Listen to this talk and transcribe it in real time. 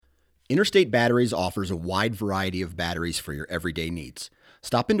Interstate Batteries offers a wide variety of batteries for your everyday needs.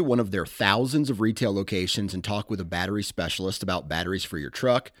 Stop into one of their thousands of retail locations and talk with a battery specialist about batteries for your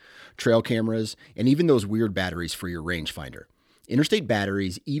truck, trail cameras, and even those weird batteries for your rangefinder. Interstate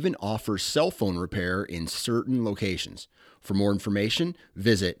Batteries even offers cell phone repair in certain locations. For more information,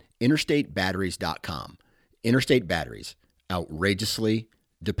 visit interstatebatteries.com. Interstate Batteries, outrageously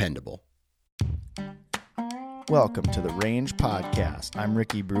dependable. Welcome to the Range Podcast. I'm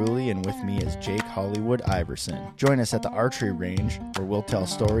Ricky Bruley, and with me is Jake Hollywood Iverson. Join us at the Archery Range, where we'll tell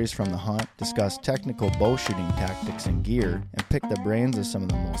stories from the hunt, discuss technical bow shooting tactics and gear, and pick the brains of some of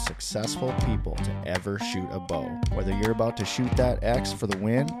the most successful people to ever shoot a bow. Whether you're about to shoot that X for the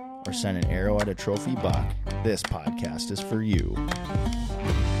win or send an arrow at a trophy buck, this podcast is for you.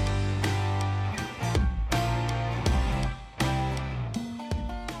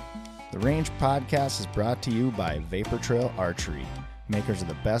 The Range Podcast is brought to you by Vapor Trail Archery, makers of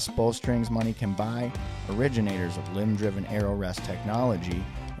the best bowstrings money can buy, originators of limb-driven arrow rest technology,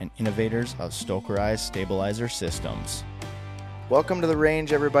 and innovators of Stokerized stabilizer systems. Welcome to The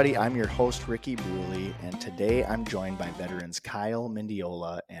Range, everybody. I'm your host, Ricky Bruley, and today I'm joined by veterans Kyle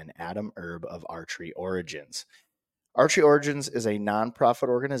Mendiola and Adam Erb of Archery Origins. Archery Origins is a nonprofit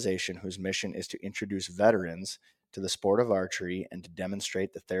organization whose mission is to introduce veterans to the sport of archery and to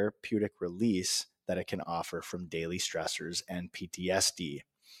demonstrate the therapeutic release that it can offer from daily stressors and PTSD.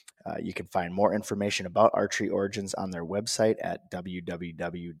 You can find more information about Archery Origins on their website at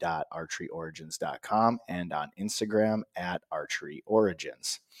www.archeryorigins.com and on Instagram at Archery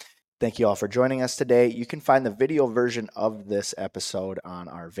Origins. Thank you all for joining us today. You can find the video version of this episode on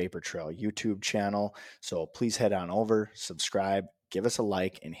our Vapor Trail YouTube channel, so please head on over, subscribe, give us a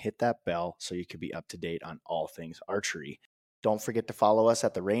like, and hit that bell so you can be up to date on all things archery. Don't forget to follow us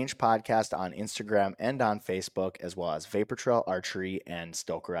at The Range Podcast on Instagram and on Facebook, as well as Vapor Trail Archery and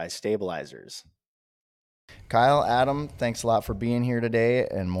Stokerized Stabilizers. Kyle, Adam, thanks a lot for being here today,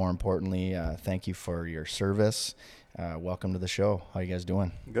 and more importantly, thank you for your service. Welcome to the show. How you guys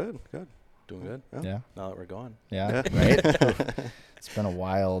doing? Good. Doing good. Yeah. Now that we're going. Yeah. Right. It's been a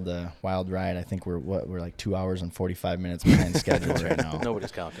wild ride. I think we're like 2 hours and 45 minutes behind schedule right now.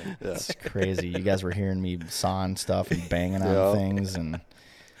 Nobody's counting. Yeah. It's crazy. You guys were hearing me sawing stuff and banging on things, and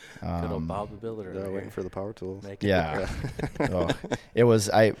good old Bob the Builder. Waiting for the power tools.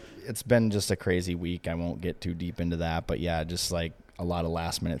 It's been just a crazy week. I won't get too deep into that, but yeah, just like a lot of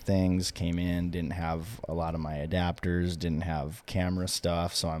last minute things came in, didn't have a lot of my adapters, didn't have camera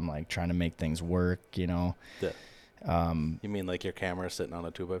stuff, so I'm like trying to make things work, you know. Yeah. You mean like your camera sitting on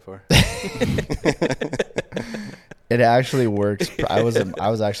a 2x4? It actually works. I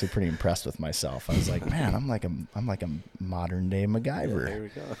was actually pretty impressed with myself. I was like, man, I'm like a modern day MacGyver. Yeah, there we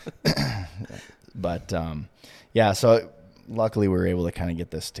go. But so luckily we were able to kind of get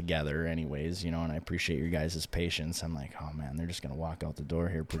this together anyways, you know, and I appreciate your guys' patience. I'm like, oh man, they're just going to walk out the door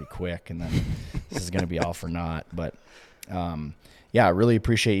here pretty quick, and then this is going to be all for naught. But I really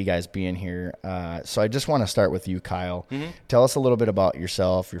appreciate you guys being here. So I just want to start with you, Kyle. Mm-hmm. Tell us a little bit about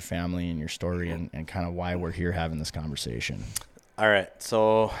yourself, your family, and your story, and kind of why we're here having this conversation. All right.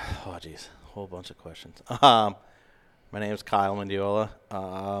 So, whole bunch of questions. My name is Kyle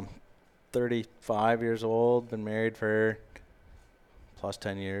Mendiola. 35 years old, been married for plus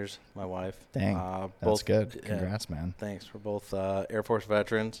 10 years, my wife. Dang, that's good. Congrats, man. Thanks. We're both Air Force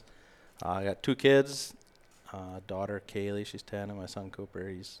veterans. I got two kids. Daughter Kaylee, she's 10, and my son Cooper,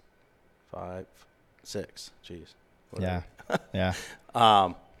 he's 6. Jeez. Whatever. Yeah.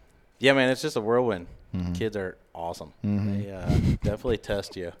 Yeah, man, it's just a whirlwind. Mm-hmm. Kids are awesome. Mm-hmm. They definitely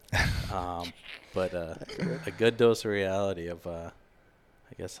test you. But a good dose of reality of, I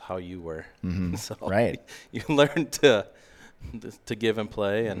guess, how you were. Mm-hmm. So right. You learn to give and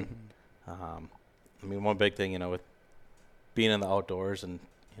play. And, I mean, one big thing, you know, with being in the outdoors and,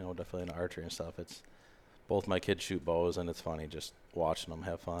 you know, definitely in archery and stuff, it's both my kids shoot bows, and it's funny just watching them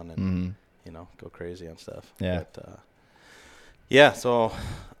have fun and, you know, go crazy and stuff. Yeah. But, so,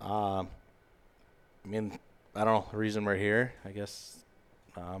 I mean, I don't know the reason we're here. I guess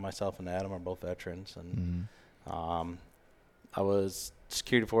myself and Adam are both veterans, and I was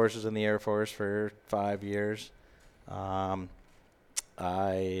security forces in the Air Force for 5 years. For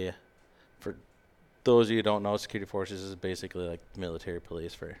those of you who don't know, security forces is basically like military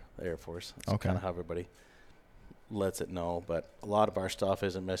police for the Air Force. That's kind of how everybody lets it know. But a lot of our stuff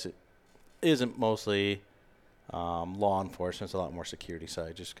isn't mostly law enforcement. It's a lot more security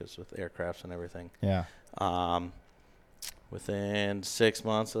side, just because with aircrafts and everything. Yeah. Within 6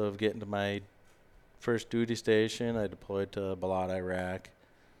 months of getting to my first duty station, I deployed to Balad, Iraq.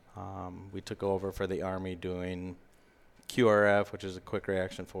 We took over for the Army doing QRF, which is a quick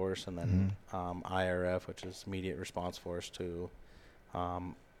reaction force, and then IRF, which is immediate response force to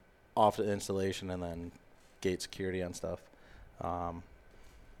off the installation and then gate security on stuff.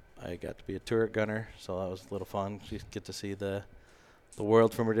 I got to be a turret gunner, so that was a little fun. You get to see the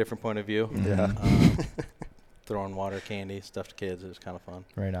world from a different point of view. Yeah. Throwing water, candy, stuff to kids. It was kind of fun.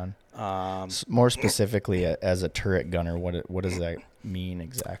 Right on. More specifically, as a turret gunner, what does that mean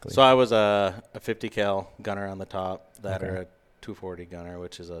exactly? So I was a 50 cal gunner on the top, that or a 240 gunner,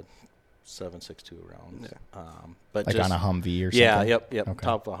 which is a 7.62 rounds. Yeah. But like just, on a Humvee or something? Yeah, yep. Okay.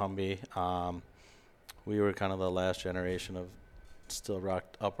 Top of a Humvee. We were kind of the last generation of still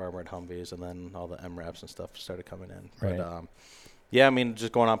rocked up armored Humvees, and then all the MRAPs and stuff started coming in. Right. But yeah, I mean,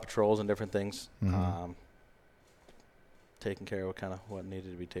 just going on patrols and different things. Taking care of what needed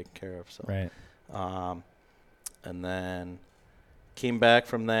to be taken care of. So right. And then came back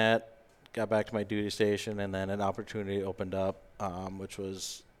from that, got back to my duty station, and then an opportunity opened up, which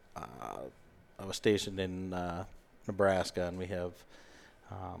was I was stationed in Nebraska, and we have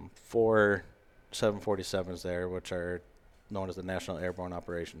 4 747s there, which are known as the National Airborne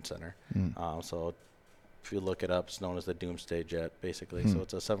Operations Center. So if you look it up, it's known as the Doomsday Jet, basically. So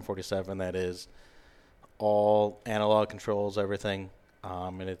it's a 747 that is all analog controls, everything,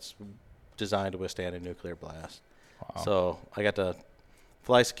 and it's designed to withstand a nuclear blast. Wow. So I got to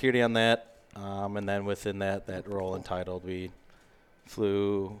fly security on that, and then within that role entitled, we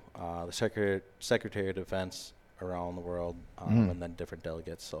flew the Secretary of Defense around the world, and then different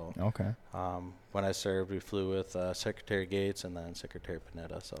delegates. So okay. When I served, we flew with Secretary Gates and then Secretary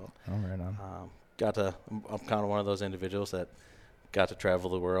Panetta. So right on. I'm kind of one of those individuals that got to travel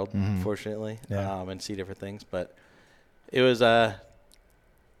the world, fortunately, and see different things. But it was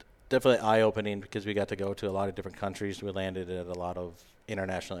definitely eye-opening because we got to go to a lot of different countries. We landed at a lot of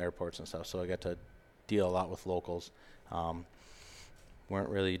international airports and stuff, so I got to deal a lot with locals. Weren't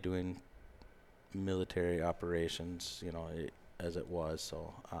really doing military operations, as it was.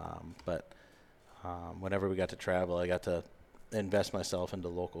 So, but whenever we got to travel, I got to invest myself into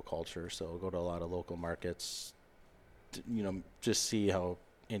local culture. So go to a lot of local markets, just see how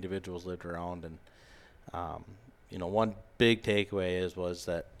individuals lived around. And, one big takeaway was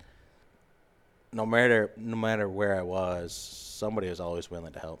that no matter where I was, somebody was always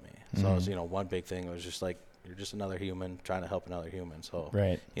willing to help me. So it was, one big thing was just like, you're just another human trying to help another human. So,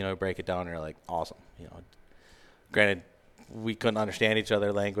 right. Break it down and you're like, awesome. Granted, we couldn't understand each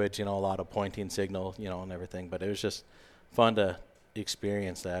other's language, a lot of pointing signal, and everything, but it was just fun to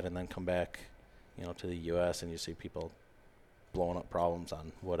experience that and then come back, to the U.S. and you see people blowing up problems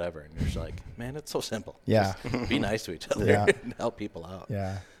on whatever, and you're just like, man, it's so simple. Yeah. Just be nice to each other and help people out.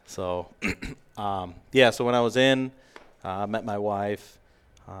 Yeah. So, so when I was in, met my wife.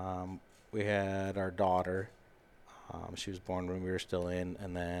 We had our daughter. She was born when we were still in,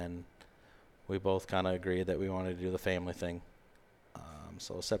 and then we both kind of agreed that we wanted to do the family thing.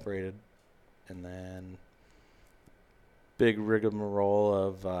 So separated, and then big rigmarole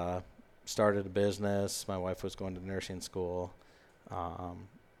of started a business. My wife was going to nursing school,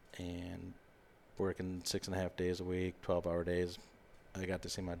 and working 6.5 days a week, 12-hour days. I got to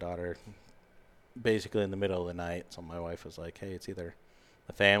see my daughter basically in the middle of the night. So my wife was like, hey, it's either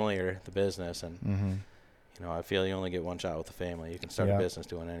the family or the business. And, I feel you only get one shot with the family. You can start a business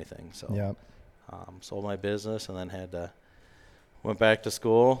doing anything. So sold my business and then went back to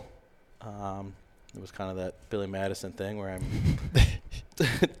school. It was kind of that Billy Madison thing where I'm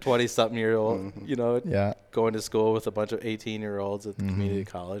 20-something-year-old, going to school with a bunch of 18-year-olds at the community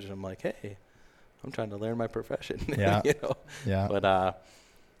college. And I'm like, hey, I'm trying to learn my profession. But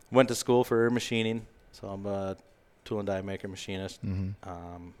went to school for machining. So I'm a tool and die maker machinist.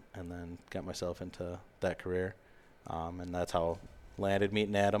 And then got myself into that career. And that's how landed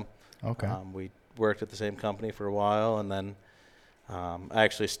meeting Adam. Okay. We worked at the same company for a while, and then I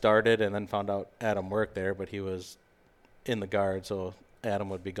actually started and then found out Adam worked there, but he was in the Guard, so Adam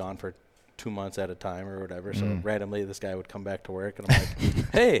would be gone for 2 months at a time or whatever. So randomly this guy would come back to work, and I'm like,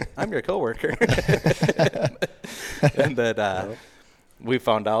 hey, I'm your coworker. And then we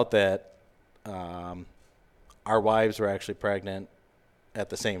found out that our wives were actually pregnant at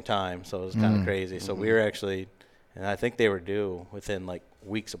the same time, so it was kind of crazy. So we were actually, and I think they were due within like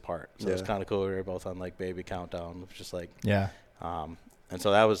weeks apart. So it was kind of cool. We were both on like baby countdown. It was just like, and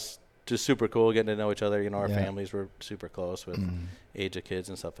so that was just super cool getting to know each other. Our families were super close with age of kids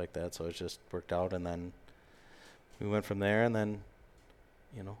and stuff like that. So it just worked out, and then we went from there, and then,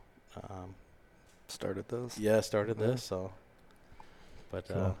 started this. Yeah, started this. So, but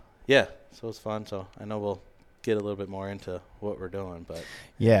cool. so it was fun. So I know we'll get a little bit more into what we're doing. But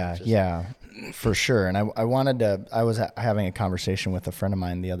yeah, for sure. And I was having a conversation with a friend of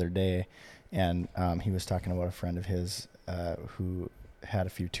mine the other day, and he was talking about a friend of his who had a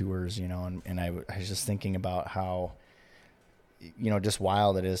few tours, and I was just thinking about how, just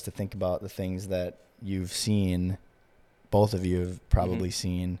wild it is to think about the things that you've seen, both of you have probably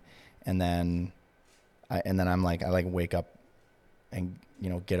seen, and then I'm like, I wake up and,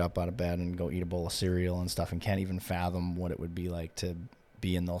 get up out of bed and go eat a bowl of cereal and stuff, and can't even fathom what it would be like to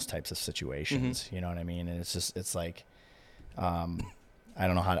be in those types of situations. You know what I mean? And it's like, I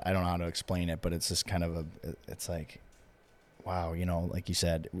don't know how to explain it, but it's just kind of it's like, wow, like you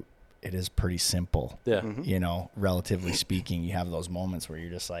said, it is pretty simple. Yeah. Relatively speaking, you have those moments where you're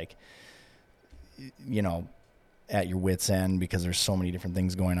just like, at your wit's end because there's so many different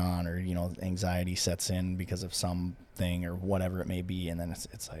things going on, or, anxiety sets in because of something or whatever it may be. And then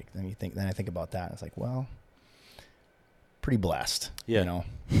it's like, then I think about that. And it's like, well, pretty blessed. Yeah.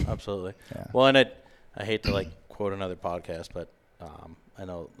 Absolutely. Yeah. Well, and I hate to quote another podcast, but I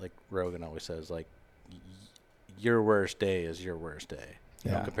know Rogan always says your worst day is your worst day,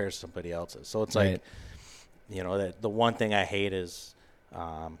 compared to somebody else's. So it's right. That the one thing I hate is,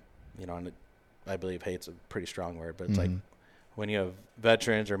 and I believe hate's a pretty strong word, but it's when you have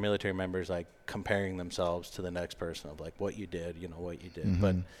veterans or military members comparing themselves to the next person of what you did, what you did.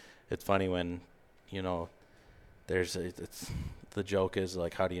 But it's funny when, it's the joke is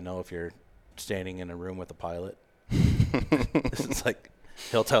how do you know if you're standing in a room with a pilot? It's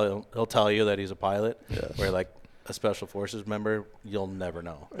he'll tell you that he's a pilot, where a special forces member, you'll never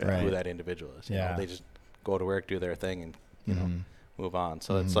know who that individual is. They just go to work, do their thing, and move on.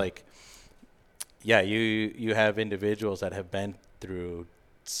 So it's you have individuals that have been through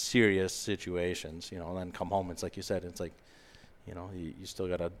serious situations, and then come home. It's like you said, it's you still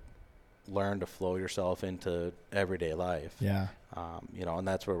got to learn to flow yourself into everyday life. Yeah. And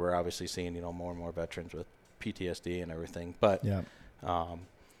that's where we're obviously seeing, more and more veterans with PTSD and everything. But,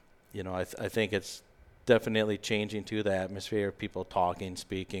 I think it's definitely changing to the atmosphere of people talking,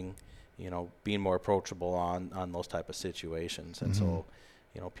 speaking, being more approachable on those type of situations. And so,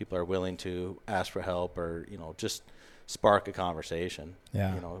 people are willing to ask for help or, just spark a conversation,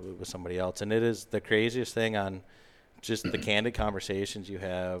 with somebody else. And it is the craziest thing on just the candid conversations you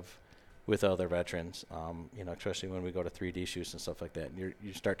have with other veterans, especially when we go to 3D shoots and stuff like that. And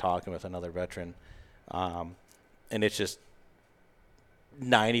you start talking with another veteran, and it's just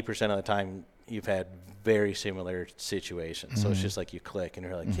 90% of the time you've had very similar situations. So it's just you click and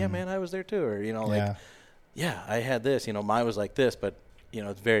you're like, yeah, man, I was there too. Or, yeah, I had this, mine was like this, but,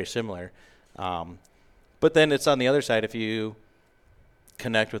 it's very similar. But then it's on the other side, if you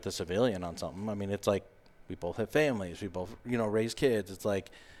connect with a civilian on something, I mean, it's we both have families, we both, raise kids. It's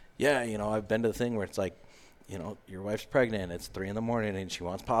I've been to the thing where it's your wife's pregnant, it's 3 a.m. and she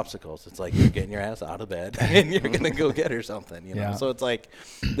wants popsicles. It's you're getting your ass out of bed and you're going to go get her something, So it's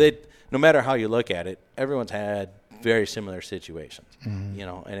no matter how you look at it, everyone's had very similar situations,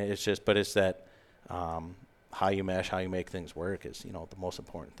 and it's just, but it's that, how you mesh, how you make things work is, the most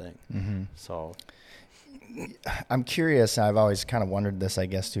important thing. So I'm curious. I've always kind of wondered this, I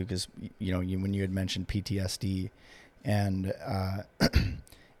guess, too, because, when you had mentioned PTSD and,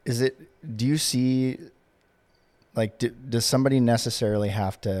 do you see, does somebody necessarily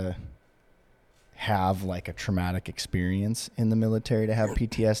have to have a traumatic experience in the military to have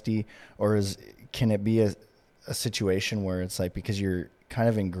PTSD, or can it be a situation where it's because you're kind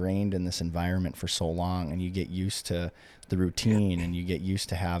of ingrained in this environment for so long and you get used to the routine and you get used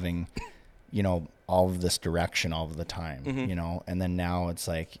to having, all of this direction all of the time, and then now it's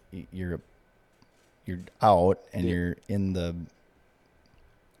you're out and you're in the,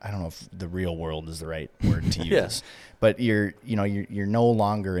 I don't know if the real world is the right word to use, but you're no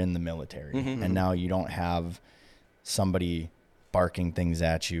longer in the military, and now you don't have somebody barking things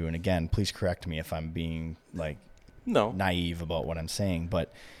at you. And again, please correct me if I'm being naive about what I'm saying,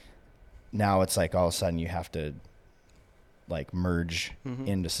 but now it's all of a sudden you have to merge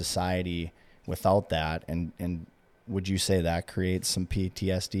into society without that. And would you say that creates some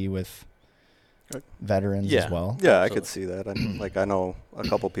PTSD with veterans as well? Yeah, I could see that. I know a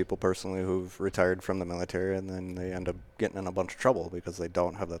couple people personally who've retired from the military and then they end up getting in a bunch of trouble because they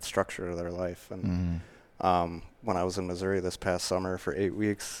don't have that structure of their life. And when I was in Missouri this past summer for 8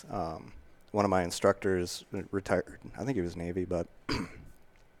 weeks, one of my instructors retired. I think he was Navy, but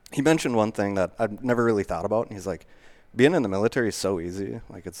he mentioned one thing that I've never really thought about. And he's being in the military is so easy.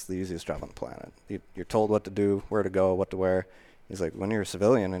 It's the easiest job on the planet. You're told what to do, where to go, what to wear. He's when you're a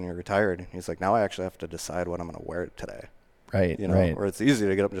civilian and you're retired, he's now I actually have to decide what I'm going to wear today. Right, right. Or it's easy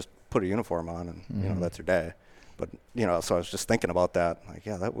to get up and just put a uniform on and, that's your day. But, you know, so I was just thinking about that. Like,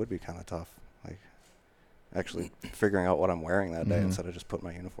 yeah, that would be kind of tough. Like, actually figuring out what I'm wearing that day instead of just putting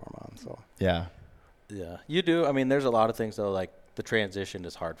my uniform on. So Yeah. Yeah, you do. I mean, there's a lot of things, though, like the transition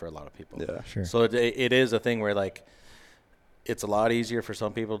is hard for a lot of people. yeah, Sure. So it is a thing where, like, it's a lot easier for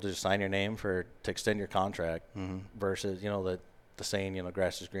some people to just sign your name to extend your contract versus, you know, the saying, you know,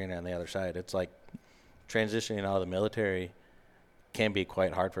 grass is greener on the other side. It's like transitioning out of the military can be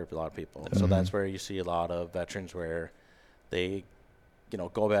quite hard for a lot of people. So that's where you see a lot of veterans where they, you know,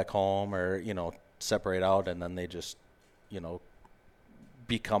 go back home or, you know, separate out, and then they just, you know,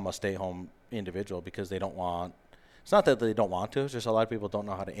 become a stay-home individual because they don't want. It's not that they don't want to. It's just a lot of people don't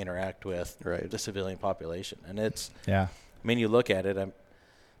know how to interact with the civilian population, and it's. Yeah. I mean, you look at it.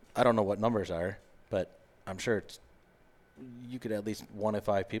 I don't know what numbers are, but I'm sure you could at least 1 in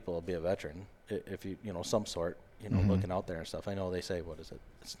 5 people will be a veteran if you know some sort. You know, looking out there and stuff. I know they say, what is it?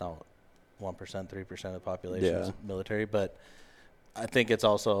 It's now 1%, 3% of the population is military, but I think it's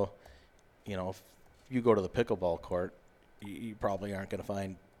also, you know, if you go to the pickleball court, you probably aren't going to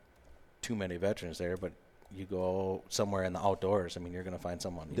find too many veterans there, but you go somewhere in the outdoors, I mean, you're going to find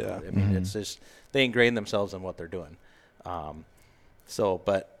someone. You know? I mean, it's just they ingrain themselves in what they're doing.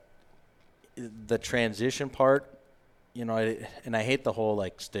 But the transition part, you know, and I hate the whole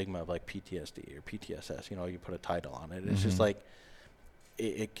like stigma of like PTSD or PTSS. You know, you put a title on it. It's just like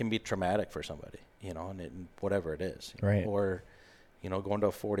it can be traumatic for somebody. You know, and whatever it is. Right. Or, you know, going to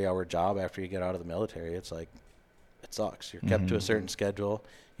a 40-hour job after you get out of the military, it's like it sucks. You're kept to a certain schedule.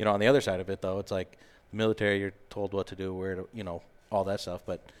 You know, on the other side of it though, it's like the military, you're told what to do, where to, you know, all that stuff.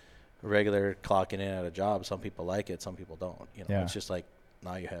 But regular clocking in at a job, some people like it, some people don't. You know, it's just like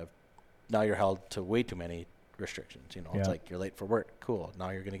now you're held to way too many restrictions. You know, it's like you're late for work. Cool. Now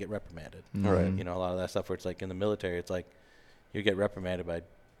you're going to get reprimanded. Right. You know, a lot of that stuff where it's like in the military, it's like you get reprimanded by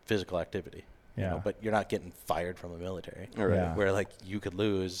physical activity. You know, but you're not getting fired from the military. Right. Yeah. Where like you could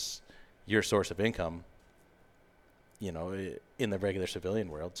lose your source of income, you know, in the regular civilian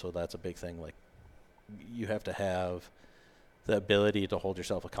world. So that's a big thing. Like you have to have the ability to hold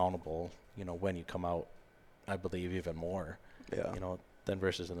yourself accountable, you know, when you come out, I believe even more, you know, than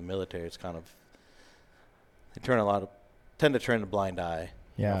versus in the military. It's kind of, they tend to turn a blind eye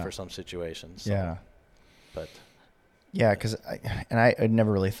you know, for some situations. So, but yeah, because I had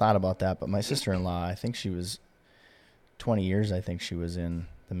never really thought about that, but my sister-in-law, I think she was 20 years, I think she was in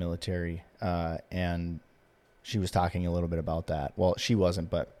the military, and she was talking a little bit about that. Well, she wasn't,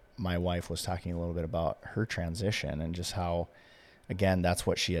 but my wife was talking a little bit about her transition and just how, again, that's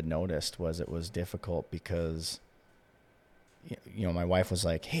what she had noticed was it was difficult because, you know, my wife was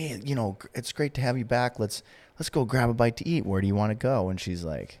like, hey, you know, it's great to have you back. Let's go grab a bite to eat. Where do you want to go? And she's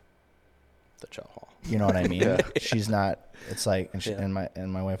like, the chow hall. You know what I mean? She's not, it's like, and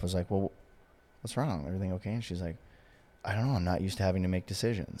my wife was like, well, what's wrong? Everything okay? And she's like, I don't know. I'm not used to having to make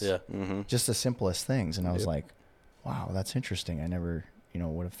decisions. Yeah. Just the simplest things. And I was like, wow, that's interesting. I never, you know,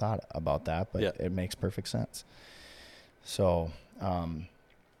 would have thought about that, but it makes perfect sense. So,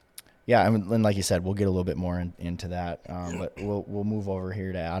 yeah, and like you said, we'll get a little bit more into that, but we'll move over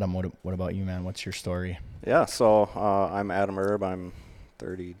here to Adam. What about you, man? What's your story? Yeah, so I'm Adam Erb. I'm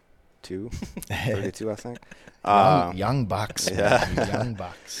 32, I think. Young bucks. Young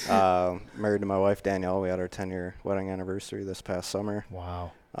bucks. Married to my wife, Danielle. We had our 10-year wedding anniversary this past summer.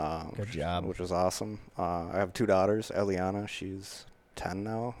 Wow. Good job. Which was awesome. I have 2 daughters. Eliana, she's 10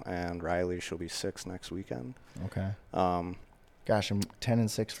 now, and Riley, she'll be 6 next weekend. Okay. Gosh, I'm 10 and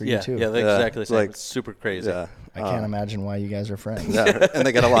 6 for you too. Yeah, exactly the same. Like, it's super crazy. Yeah. I can't imagine why you guys are friends. Yeah, and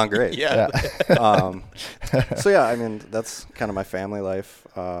they get along great. So yeah, I mean, that's kind of my family life.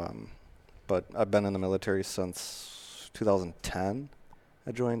 But I've been in the military since 2010.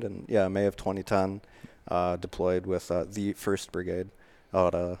 I joined in May of 2010. Deployed with the 1st Brigade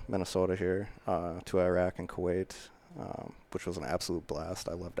out of Minnesota here to Iraq and Kuwait, which was an absolute blast.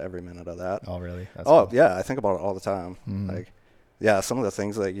 I loved every minute of that. Oh, really? That's cool. Yeah, I think about it all the time. Like, yeah, some of the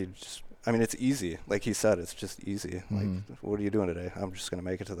things that you just, I mean, it's easy. Like he said, it's just easy. Like, what are you doing today? I'm just going to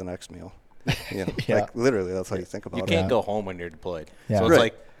make it to the next meal. You know, like literally, that's how you think about it. You can't go home when you're deployed. Yeah. So it's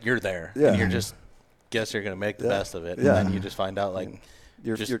like you're there, and you're just guess you're going to make the best of it, and then you just find out like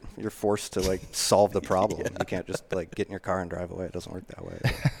you're forced to like solve the problem. You can't just like get in your car and drive away. It doesn't work that way.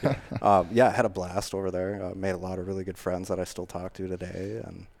 I had a blast over there. Made a lot of really good friends that I still talk to today,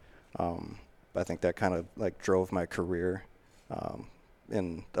 and I think that kind of like drove my career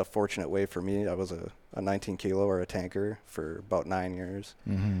in a fortunate way for me. I was a 19 kilo or a tanker for about 9 years.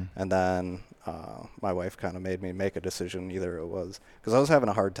 And then my wife kind of made me make a decision. Either it was because I was having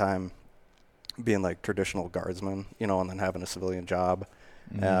a hard time being like traditional guardsman, you know, and then having a civilian job.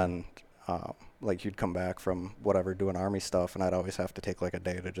 And like you'd come back from whatever doing Army stuff, and I'd always have to take like a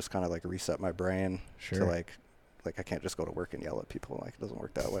day to just kind of like reset my brain to like I can't just go to work and yell at people. Like, it doesn't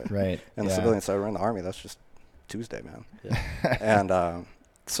work that way. Right. And the civilian side, we're in the Army, that's just Tuesday, man. Yeah. And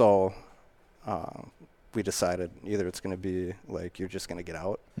so we decided either it's going to be like you're just going to get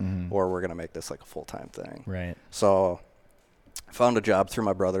out, or we're going to make this like a full-time thing. Right. So I found a job through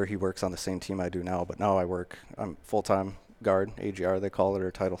my brother. He works on the same team I do now, but now I'm full-time guard, AGR they call it, or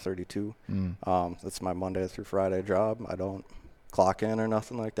Title 32. That's my Monday through Friday job. I don't clock in or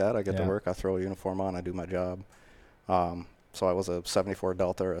nothing like that. I get to work, I throw a uniform on, I do my job. So I was a 74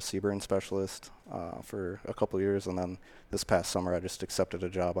 Delta, or a Seaburn specialist for a couple of years, and then this past summer I just accepted a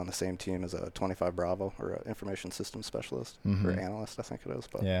job on the same team as a 25 Bravo, or an information systems specialist, or analyst, I think it is.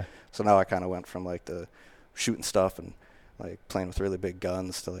 But so now I kind of went from like the shooting stuff and like playing with really big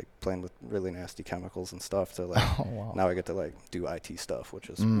guns to like playing with really nasty chemicals and stuff to like now I get to like do IT stuff, which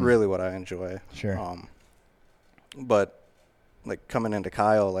is really what I enjoy. Sure. But like coming into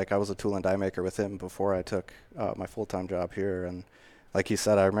Kyle, like I was a tool and die maker with him before I took my full-time job here. And like he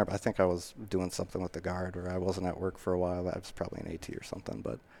said, I think I was doing something with the guard where I wasn't at work for a while. I was probably an AT or something.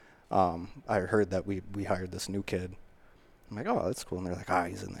 But I heard that we hired this new kid. I'm like, oh, that's cool. And they're like,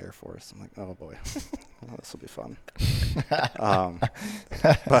 he's in the Air Force. I'm like, oh, boy, well, this will be fun.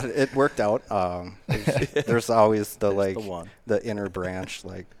 But it worked out. There's always the inner branch,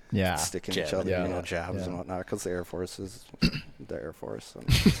 like, sticking each other, jabs and whatnot, because the Air Force is the Air Force and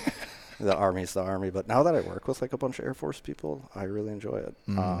the Army's the Army. But now that I work with like a bunch of Air Force people, I really enjoy it.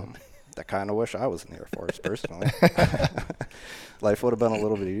 I kind of wish I was in the Air Force personally. Life would have been a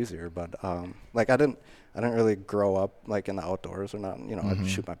little bit easier, but like I didn't really grow up like in the outdoors or not. I'd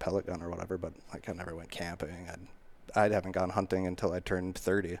shoot my pellet gun or whatever, but like I never went camping. I haven't gone hunting until I turned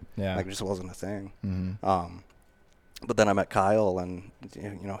 30. Like it just wasn't a thing. But then I met Kyle, and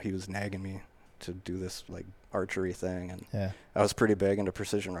he was nagging me to do this like archery thing, and I was pretty big into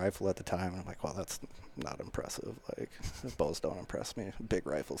precision rifle at the time, and I'm like, well, that's not impressive. Like bows don't impress me, big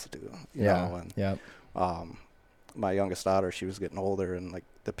rifles do. You know? And my youngest daughter, she was getting older, and like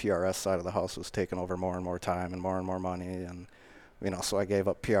the PRS side of the house was taking over more and more time and more money, and so I gave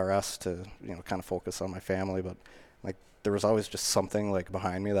up PRS to kind of focus on my family. But like there was always just something like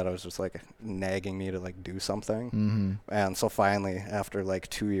behind me that I was just like nagging me to like do something. And so finally, after like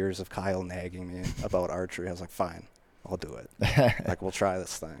 2 years of Kyle nagging me about archery, I was like, fine, I'll do it. Like we'll try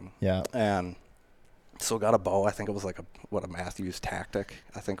this thing. And so got a bow. I think it was like a Matthews Tactic.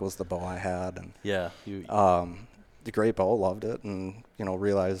 I think it was the bow I had. And the great bow, loved it, and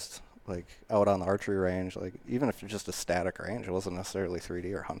realized like out on the archery range, like even if you're just a static range, it wasn't necessarily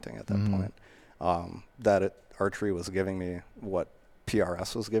 3D or hunting at that point. Archery was giving me what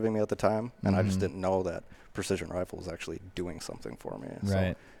PRS was giving me at the time, and I just didn't know that precision rifle was actually doing something for me.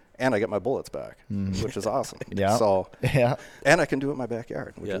 Right. So, and I get my bullets back, which is awesome. So and I can do it in my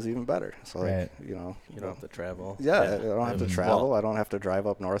backyard, which is even better. So like, you don't have to travel. I don't have to travel. I don't have to drive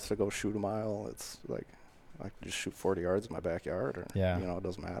up north to go shoot a mile. It's like I can just shoot 40 yards in my backyard, or it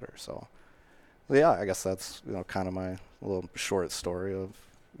doesn't matter. So I guess that's kind of my little short story of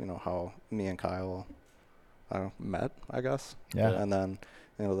how me and Kyle met, I guess. And then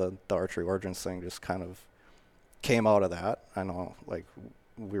the Archery Origins thing just kind of came out of that. I know like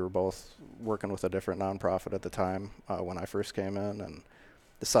we were both working with a different nonprofit at the time when I first came in, and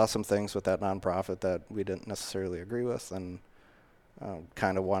saw some things with that nonprofit that we didn't necessarily agree with, and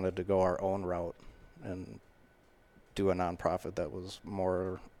kind of wanted to go our own route and do a nonprofit that was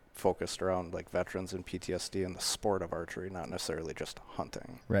more focused around like veterans and PTSD and the sport of archery, not necessarily just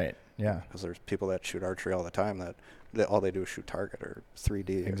hunting. Right. Yeah. Because there's people that shoot archery all the time that all they do is shoot target or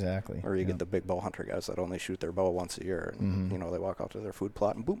 3D. Exactly. Or you get the big bow hunter guys that only shoot their bow once a year, and they walk out to their food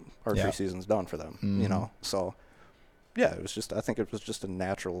plot and boom, archery season's done for them. So it was just, I think it was just a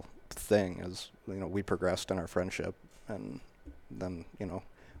natural thing as we progressed in our friendship, and then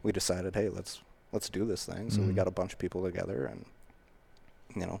we decided, hey, let's do this thing. So we got a bunch of people together and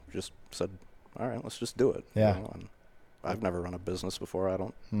just said, all right, let's just do it. And I've never run a business before. I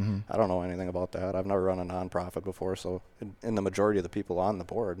don't know anything about that. I've never run a nonprofit before. So in the majority of the people on the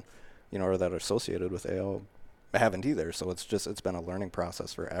board, or that are associated with AO, haven't either. So it's been a learning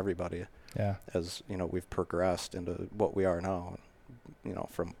process for everybody. As we've progressed into what we are now.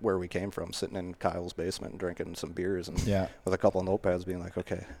 From where we came from, sitting in Kyle's basement and drinking some beers and with a couple of notepads, being like,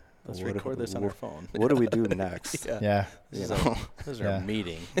 okay, let's record this on our phone. What do we do next? This is our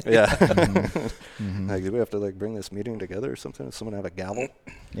meeting. Like, do we have to like bring this meeting together or something? Does someone have a gavel?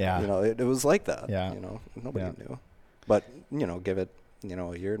 It was like that. Nobody knew. But give it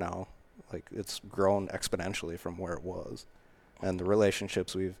a year now, like it's grown exponentially from where it was, and the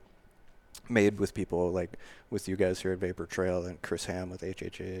relationships we've made with people like with you guys here at Vapor Trail and Chris Ham with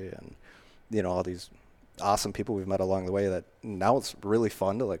HHA and, you know, all these awesome people we've met along the way that now it's really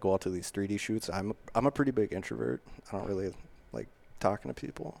fun to like go out to these 3D shoots. I'm a pretty big introvert. I don't really like talking to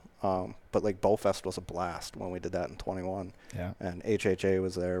people. But like Bowfest was a blast when we did that in 21. Yeah. And HHA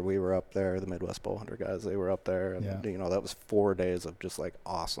was there. We were up there. The Midwest Bow Hunter guys, they were up there. And, you know, that was 4 days of just like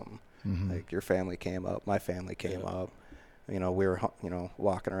awesome. Like your family came up. My family came up. You know, we were, you know,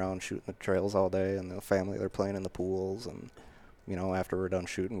 walking around shooting the trails all day, and the family, they're playing in the pools. And, you know, after we're done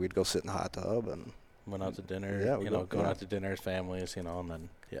shooting, we'd go sit in the hot tub and went out to dinner, Yeah, you know, going out to dinner as families, you know, and then,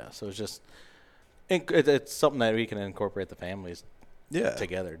 so it's just, it's something that we can incorporate the families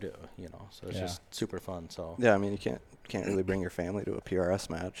together, you know, so it's just super fun, so. Yeah, I mean, you can't really bring your family to a PRS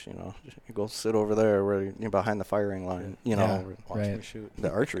match, you know. You go sit over there where you're behind the firing line, you know, watch me shoot.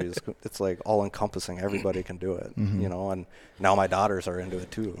 The archery is, it's like all-encompassing. Everybody can do it, you know, and now my daughters are into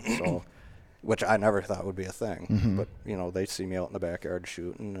it too, so, which I never thought would be a thing, but, you know, they see me out in the backyard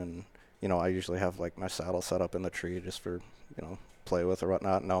shooting, and, you know, I usually have like my saddle set up in the tree just for, you know, play with or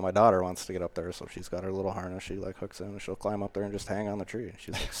whatnot. Now my daughter wants to get up there, so she's got her little harness. She like hooks in and she'll climb up there and just hang on the tree.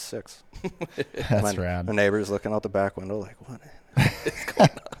 She's like 6. That's rad. The neighbor's looking out the back window like, what is going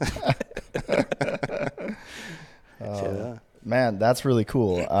on? Man, that's really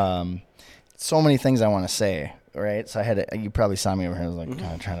cool. So many things I want to say. Right, so you probably saw me over here. I was like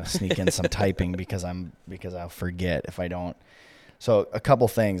kind of trying to sneak in some typing because I'll forget if I don't. So a couple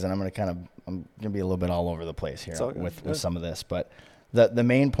things, and I'm gonna be a little bit all over the place here with some of this. But the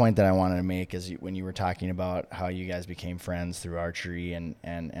main point that I wanted to make is when you were talking about how you guys became friends through archery and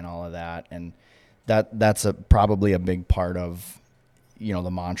all of that, and that's probably a big part of, you know, the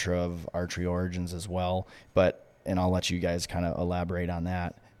mantra of Archery Origins as well. And I'll let you guys kind of elaborate on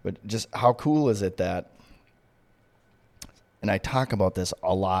that. But just how cool is it that, and I talk about this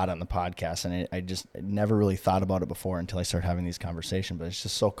a lot on the podcast, and I just never really thought about it before until I started having these conversations, but it's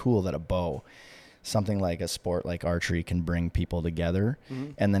just so cool that a bow, something like a sport like archery, can bring people together.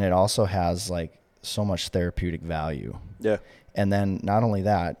 And then it also has like so much therapeutic value. Yeah. And then not only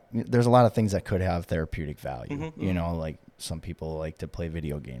that, there's a lot of things that could have therapeutic value, you know, like some people like to play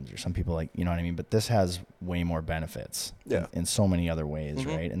video games, or some people like, you know what I mean? But this has way more benefits in so many other ways,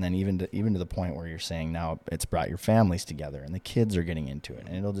 right? And then even to the point where you're saying now it's brought your families together and the kids are getting into it,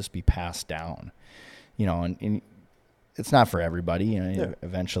 and it'll just be passed down, you know, and it's not for everybody, you know.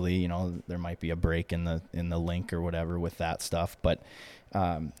 Eventually, you know, there might be a break in the link or whatever with that stuff, but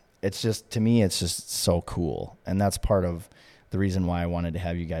it's just, to me, it's just so cool. And that's part of the reason why I wanted to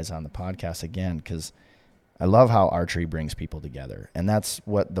have you guys on the podcast again, because I love how archery brings people together, and that's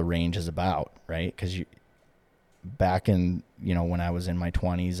what the range is about, right? Because back in, you know, when I was in my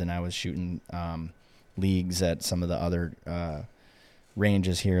 20s and I was shooting leagues at some of the other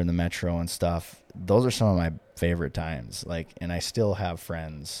ranges here in the metro and stuff, those are some of my favorite times. Like, and I still have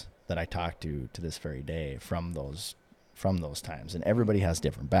friends that I talk to this very day from those times, and everybody has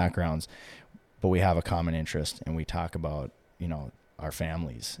different backgrounds, but we have a common interest, and we talk about, you know, our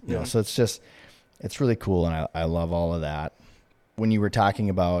families, you know. So it's really cool, and I love all of that. When you were talking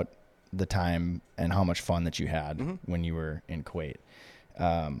about the time and how much fun that you had when you were in Kuwait,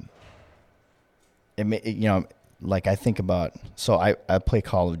 you know, like I think about, so I play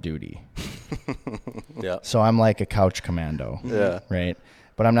Call of Duty. So I'm like a couch commando, right?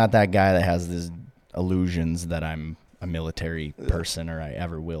 But I'm not that guy that has these illusions that I'm a military person or I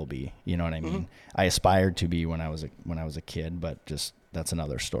ever will be. You know what I mean? I aspired to be when I was a kid, but just, that's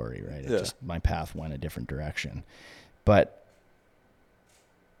another story, right? It just, my path went a different direction. But,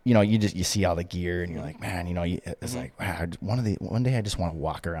 you know, you see all the gear and you're like, man, you know, it's like, wow, one day I just want to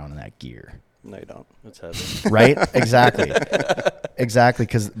walk around in that gear. No, you don't. It's heavy. Right? Exactly. Exactly.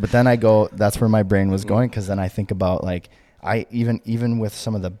 But then I go, that's where my brain was going. 'Cause then I think about, like, even with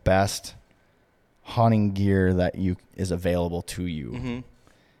some of the best hunting gear that is available to you,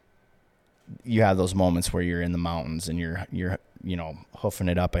 you have those moments where you're in the mountains and you're you know, hoofing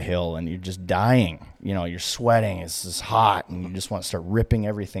it up a hill and you're just dying, you know, you're sweating, it's just hot, and you just want to start ripping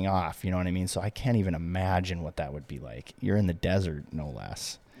everything off, you know what I mean? So I can't even imagine what that would be like. You're in the desert, no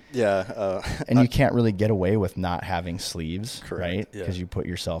less. And you can't really get away with not having sleeves, right? Because you put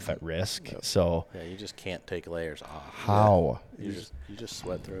yourself at risk. So you just can't take layers off. How? You just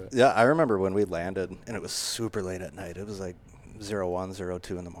sweat through it. Yeah, I remember when we landed and it was super late at night. It was like 01,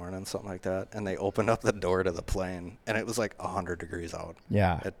 02 in the morning, something like that. And they opened up the door to the plane and it was like 100 degrees out.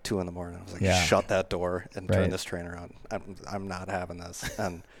 At 2 in the morning. I was like, shut that door and turn this train around. I'm not having this.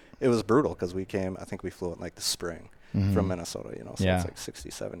 And it was brutal because I think we flew in like the spring from Minnesota, you know, so it's like 60,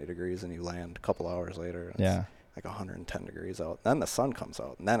 70 degrees and you land a couple hours later. And I like 110 degrees out. Then the sun comes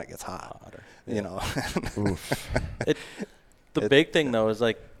out, and then it gets hotter. You know. The big thing though is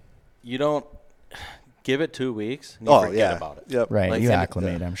like, you don't give it 2 weeks and you forget about it. Yep. Right. Like, you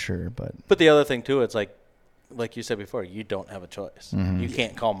acclimate, I'm sure, but the other thing too, it's like you said before, you don't have a choice. You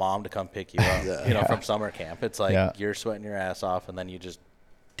can't call mom to come pick you up, you know, from summer camp. It's like you're sweating your ass off, and then you just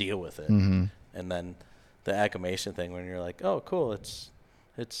deal with it. And then the acclimation thing, when you're like, oh, cool,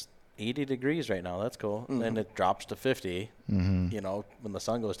 it's 80 degrees right now. That's cool. And it drops to 50, you know, when the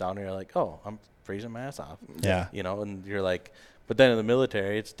sun goes down, and you're like, oh, I'm freezing my ass off. Yeah. You know, and you're like, but then in the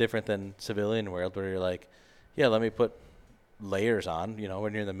military, it's different than civilian world, where you're like, yeah, let me put layers on. You know,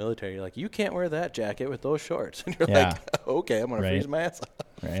 when you're in the military, you're like, you can't wear that jacket with those shorts. And you're like, okay, I'm going to freeze my ass off.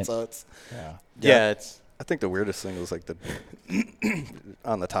 Right. So it's, it's, I think the weirdest thing was like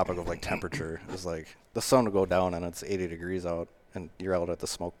on the topic of like temperature is like the sun will go down and it's 80 degrees out, and you're out at the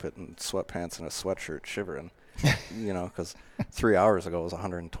smoke pit in sweatpants and a sweatshirt shivering, you know, because 3 hours ago it was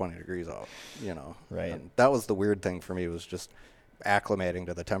 120 degrees out, you know. Right. And that was the weird thing for me, was just acclimating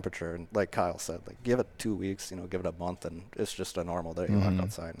to the temperature. And like Kyle said, like, give it 2 weeks, you know, give it a month, and it's just a normal day. You walk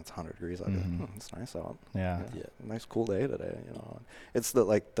outside and it's 100 degrees out. It's nice out. Yeah. Nice cool day today, you know. It's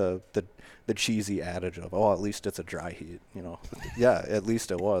the cheesy adage of, oh, at least it's a dry heat, you know. Yeah, at least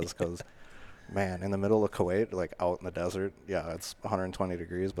it was, because man, in the middle of Kuwait, like out in the desert, it's 120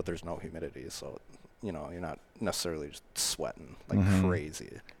 degrees, but there's no humidity, so you know, you're not necessarily just sweating like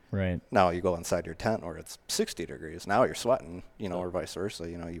crazy. Right. Now you go inside your tent where it's 60 degrees. Now you're sweating, you know, or vice versa.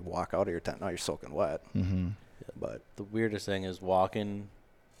 You know, you walk out of your tent, now you're soaking wet. But the weirdest thing is walking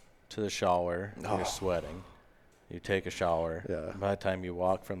to the shower, you're sweating. You take a shower. Yeah. By the time you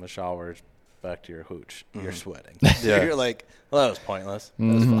walk from the showers back to your hooch, you're sweating. Yeah. You're like, well, that was pointless. That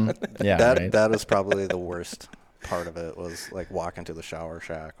was fun. That is probably the worst part of it, was like walking to the shower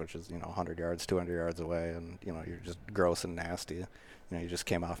shack, which is, you know, 100 yards, 200 yards away, and, you know, you're just gross and nasty. You know, you just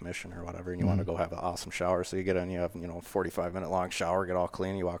came off mission or whatever, and you want to go have an awesome shower. So you get in, you have, you know, 45-minute long shower, get all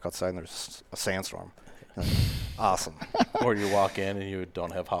clean, you walk outside, and there's a sandstorm. Awesome. Or you walk in and you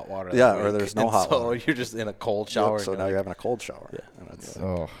don't have hot water. Yeah, or there's no hot water. water. So you're just in a cold shower. So now you're having a cold shower. Yeah. And it's,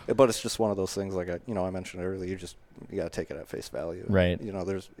 but it's just one of those things, like I mentioned earlier, you got to take it at face value. Right. You know,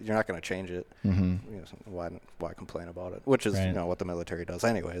 you're not going to change it. You know, why complain about it? Which is, you know, what the military does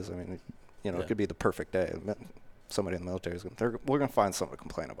anyways. I mean, you know, it could be the perfect day. Somebody in the military we're going to find something to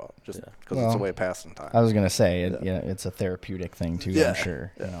complain about, just because it's a way of passing time. I was going to say, it's a therapeutic thing too, I'm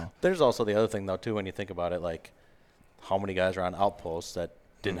sure. You know. There's also the other thing though too, when you think about it, like how many guys are on outposts that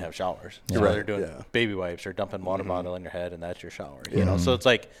didn't have showers. So they're doing baby wipes or dumping water bottle in your head, and that's your shower. You know, so it's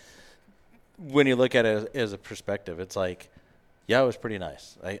like, when you look at it as a perspective, it's like, it was pretty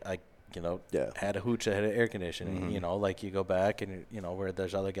nice. I you know, had a hooch that had air conditioning. You know, like you go back and, you know, where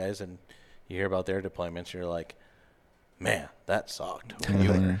there's other guys and you hear about their deployments, you're like, man, that sucked when you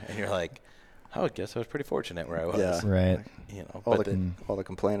were. And you're like, I would guess I was pretty fortunate where I was. Yeah. Right. You know, all the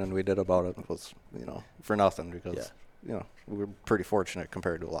complaining we did about it was, you know, for nothing, because you know, we were pretty fortunate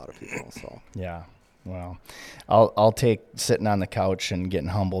compared to a lot of people. So yeah. Well, I'll take sitting on the couch and getting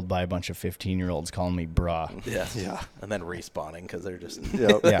humbled by a bunch of 15-year-olds calling me bruh. Yeah. And then respawning because they're just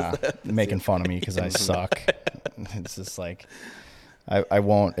making fun of me because I suck. It's just like, I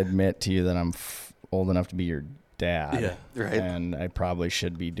won't admit to you that I'm old enough to be your dad. Yeah, right. And I probably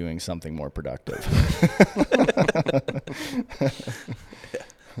should be doing something more productive.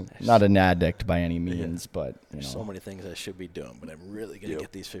 Not an addict by any means, but you know. So many things I should be doing, but I'm really going to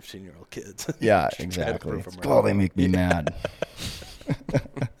get these 15-year-old kids. Yeah, exactly. Oh, they make me mad.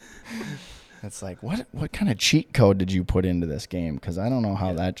 It's like, what kind of cheat code did you put into this game? Because I don't know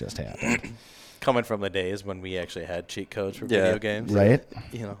how that just happened. Coming from the days when we actually had cheat codes for video games. Right?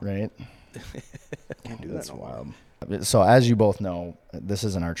 You know. Right. Can't do that. That's wild. So as you both know, this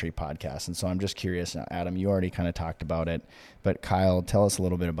is an archery podcast, and so I'm just curious. Now, Adam, you already kind of talked about it, but Kyle, tell us a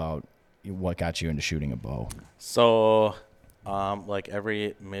little bit about what got you into shooting a bow. So, like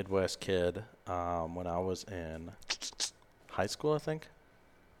every Midwest kid, when I was in high school, I think,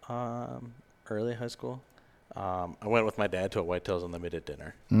 early high school, I went with my dad to a Whitetails Unlimited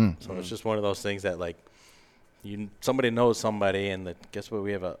dinner. So it's just one of those things that, like, somebody knows somebody, and guess what?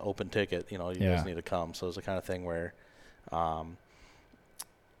 We have an open ticket. You know, you guys need to come. So it's the kind of thing where,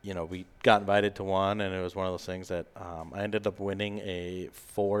 you know, we got invited to one, and it was one of those things that I ended up winning a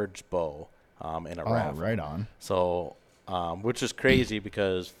forged bow in a raffle. Right on. So, which is crazy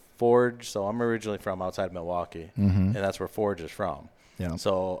because Forge. So I'm originally from outside Milwaukee, and that's where Forge is from. Yeah.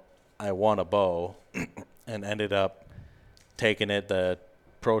 So I won a bow, and ended up taking it the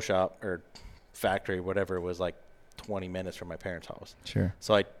pro shop or factory, whatever it was, like 20 minutes from my parents' house. Sure.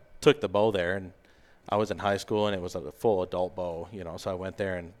 So I took the bow there, and I was in high school and it was a full adult bow, so I went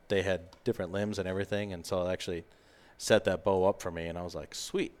there and they had different limbs and everything. And so I actually set that bow up for me and I was like,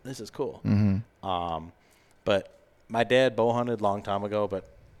 sweet, this is cool. But my dad bow hunted a long time ago, but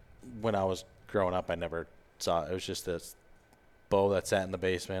when I was growing up, I never saw it. It was just this bow that sat in the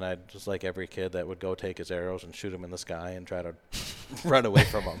basement. I just like every kid that would go take his arrows and shoot them in the sky and try to run away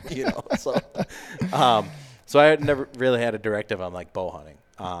from them, So, so I had never really had a directive on like bow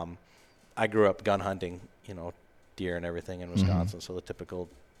hunting. I grew up gun hunting, deer and everything in Wisconsin. So the typical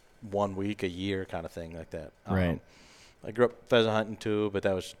 1 week a year kind of thing like that. Right. I grew up pheasant hunting too, but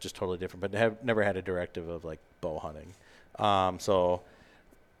that was just totally different. But never had a directive of like bow hunting. So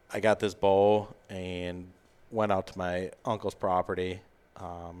I got this bow and went out to my uncle's property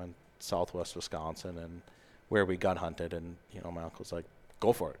in southwest Wisconsin and where we gun hunted. And, my uncle's like,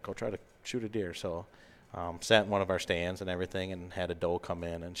 go for it. Go try to shoot a deer. So sat in one of our stands and everything and had a doe come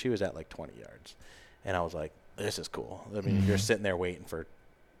in. And she was at like 20 yards. And I was like, this is cool. I mean, you're sitting there waiting for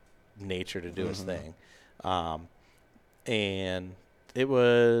nature to do its thing. And it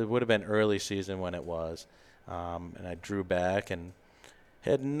would have been early season when it was. And I drew back and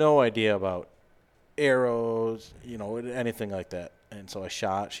had no idea about arrows, anything like that. And so I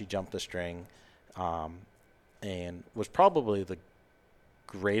shot. She jumped the string, and was probably the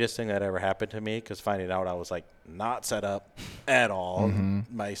greatest thing that ever happened to me because finding out I was like not set up at all.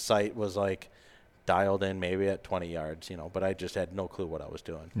 My sight was like dialed in maybe at 20 yards, but I just had no clue what I was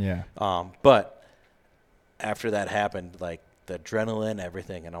doing. Yeah. But after that happened, like the adrenaline,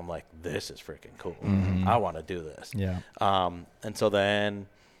 everything, and I'm like, this is freaking cool. I want to do this. Yeah. And so then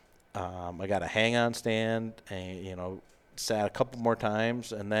I got a hang-on stand and, sat a couple more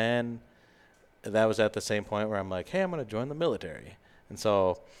times. And then that was at the same point where I'm like, hey, I'm going to join the military. And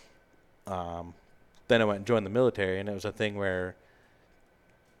so then I went and joined the military, and it was a thing where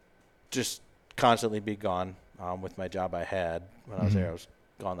just constantly be gone with my job I had when I was there. I was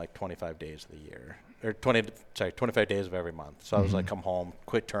gone like 25 days of the year. Or 25 days of every month. So I was like, come home,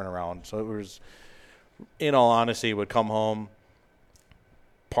 quick turnaround. So it was, in all honesty, would come home,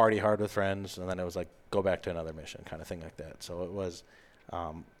 party hard with friends, and then it was like, go back to another mission kind of thing like that. So it was,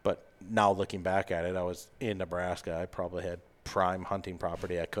 but now looking back at it, I was in Nebraska. I probably had prime hunting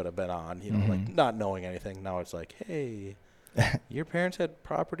property I could have been on, like not knowing anything. Now it's like, hey, your parents had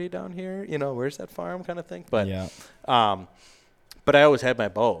property down here? Where's that farm kind of thing? But, yeah. But I always had my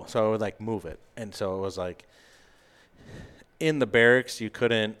bow, so I would like move it. And so it was like in the barracks, you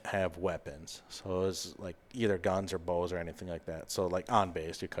couldn't have weapons. So it was like either guns or bows or anything like that. So like on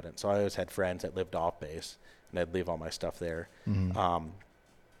base, you couldn't. So I always had friends that lived off base and I'd leave all my stuff there.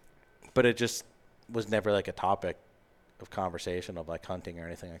 But it just was never like a topic of conversation of like hunting or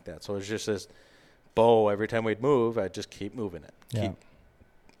anything like that. So it was just this bow. Every time we'd move, I'd just keep moving it. Yeah.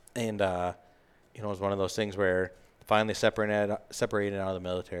 And, it was one of those things where finally separated out of the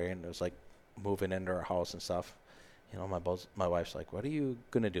military, and it was like moving into our house and stuff. My wife's like, what are you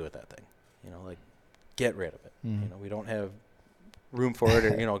going to do with that thing? Like get rid of it. We don't have room for it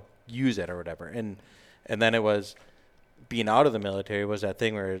or, use it or whatever. And then it was being out of the military was that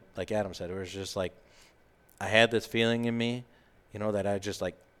thing where, like Adam said, it was just like, I had this feeling in me, that I just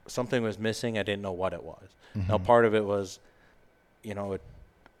like something was missing. I didn't know what it was. Now part of it was,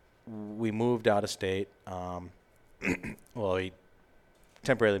 we moved out of state. Well, we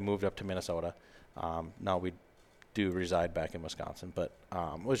temporarily moved up to Minnesota. Now we do reside back in Wisconsin, but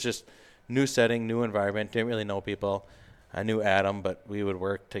it was just new setting, new environment. Didn't really know people. I knew Adam, but we would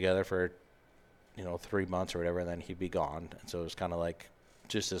work together for 3 months or whatever, and then he'd be gone. And so it was kind of like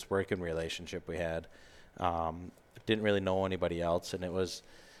just this working relationship we had. Didn't really know anybody else, and it was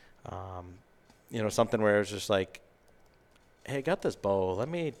something where it was just like, hey, I got this bow. Let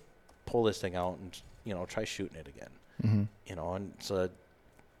me pull this thing out and try shooting it again. And so I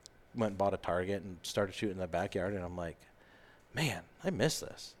went and bought a target and started shooting in the backyard, and I'm like, man, I miss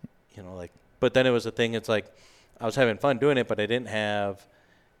this. But then it was a thing, it's like I was having fun doing it, but I didn't have,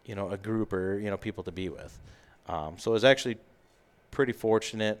 a group or, people to be with. So it was actually pretty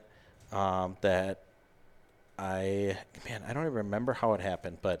fortunate that I don't even remember how it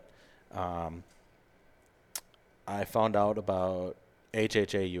happened, but I found out about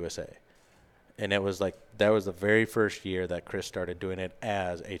HHA USA. And it was like, that was the very first year that Chris started doing it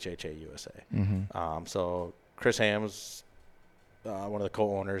as HHA USA. So Chris Ham's one of the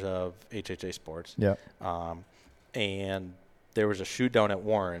co-owners of HHA Sports. Yeah. And there was a shoot down at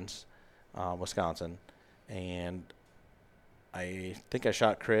Warren's, Wisconsin. And I think I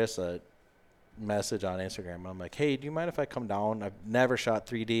shot Chris a message on Instagram. I'm like, hey, do you mind if I come down? I've never shot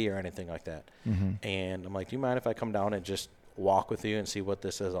 3D or anything like that. And I'm like, do you mind if I come down and just walk with you and see what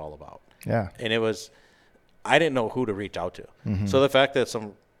this is all about? Yeah. And I didn't know who to reach out to. Mm-hmm. So the fact that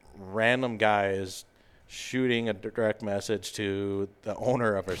some random guy is shooting a direct message to the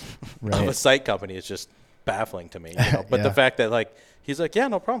owner of a site company is just baffling to me. But the fact that he's like, yeah,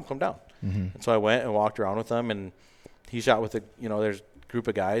 no problem, come down. Mm-hmm. And so I went and walked around with him, and he shot with there's a group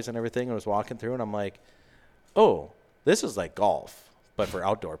of guys and everything, and was walking through, and I'm like, oh, this is like golf, but for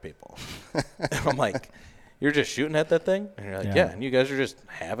outdoor people. And I'm like, you're just shooting at that thing? And you're like, yeah. And you guys are just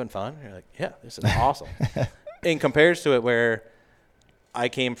having fun? And you're like, yeah, this is awesome. In comparison to it where I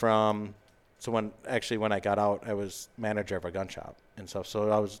came from, so when I got out, I was manager of a gun shop and stuff. So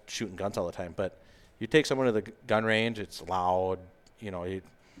I was shooting guns all the time. But you take someone to the gun range, it's loud, you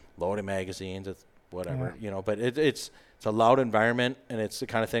loading magazines, it's whatever, but it's a loud environment, and it's the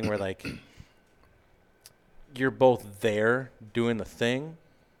kind of thing where you're both there doing the thing,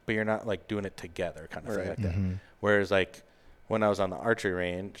 but you're not doing it together kind of thing like that. Mm-hmm. Whereas when I was on the archery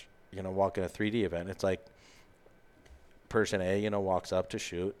range, walking a 3D event, it's like person A, walks up to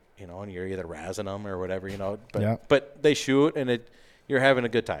shoot, and you're either razzing them or whatever, but they shoot, and you're having a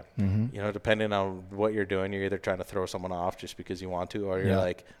good time. Mm-hmm. Depending on what you're doing, you're either trying to throw someone off just because you want to, or you're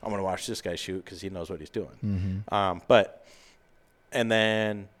like, I'm going to watch this guy shoot because he knows what he's doing. Mm-hmm. And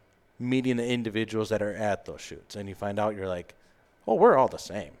then meeting the individuals that are at those shoots, and you find out you're like, oh, we're all the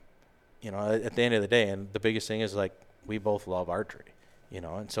same, at the end of the day. And the biggest thing is we both love archery,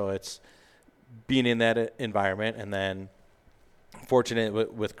 and so it's being in that environment. And then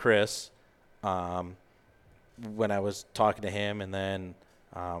fortunate with Chris, when I was talking to him, and then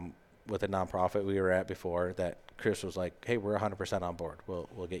with a nonprofit we were at before, that Chris was like, hey, we're 100% on board.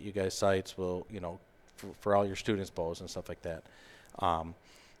 We'll get you guys sites. We'll, for all your students' bows and stuff like that.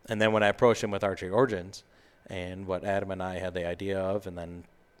 And then when I approached him with Archery Origins and what Adam and I had the idea of, and then,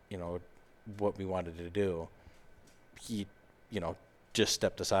 what we wanted to do, he, just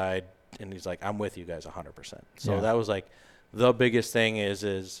stepped aside, and he's like, I'm with you guys 100%. So that was the biggest thing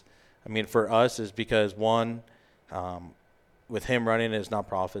is for us is because one, with him running his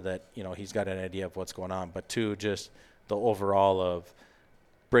nonprofit, that, he's got an idea of what's going on, but two, just the overall of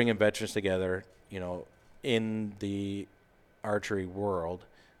bringing veterans together, in the archery world,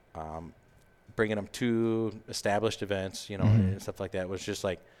 bringing them to established events, and stuff like that was just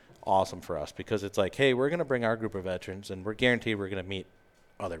awesome for us, because it's hey, we're going to bring our group of veterans, and we're guaranteed we're going to meet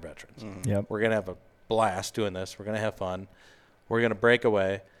other veterans. Mm-hmm. Yep. We're going to have a blast doing this. We're going to have fun. We're going to break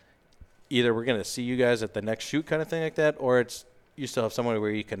away. Either we're going to see you guys at the next shoot kind of thing like that, or you still have someone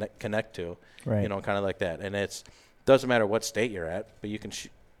where you can connect to, right. Kind of like that. And doesn't matter what state you're at, but you can,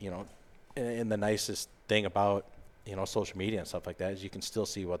 and the nicest thing about, social media and stuff like that is you can still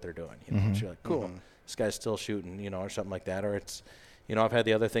see what they're doing. Mm-hmm. So you're like, cool, this guy's still shooting, or something like that. Or it's, I've had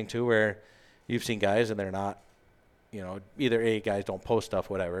the other thing too where you've seen guys and they're not, either guys don't post stuff,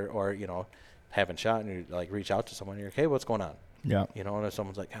 whatever, or, haven't shot, and you reach out to someone and you're like, hey, what's going on? Yeah. And if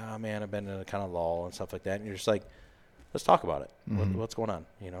someone's like, oh man, I've been in a kind of lull and stuff like that, and you're just like, let's talk about it. Mm-hmm. What's going on?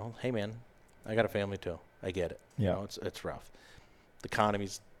 Hey man, I got a family too. I get it. Yeah. It's rough. The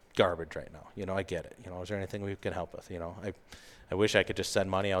economy's garbage right now. I get it. Is there anything we can help with? I wish I could just send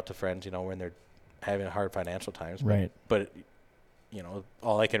money out to friends, when they're having hard financial times. Right. But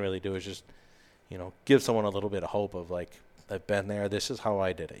all I can really do is just, give someone a little bit of hope of I've been there. This is how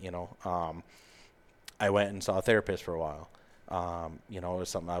I did it. I went and saw a therapist for a while. It was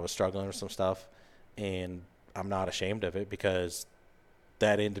something I was struggling with some stuff, and I'm not ashamed of it because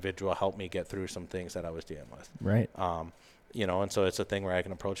that individual helped me get through some things that I was dealing with. Right. And so it's a thing where I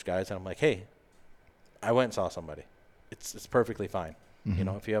can approach guys and I'm like, hey, I went and saw somebody. It's perfectly fine. Mm-hmm.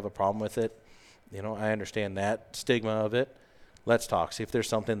 If you have a problem with it, I understand that stigma of it. Let's talk. See if there's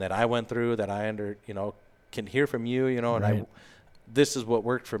something that I went through that I can hear from you, and right. This is what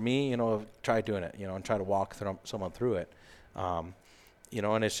worked for me, try doing it, and try to walk someone through it. And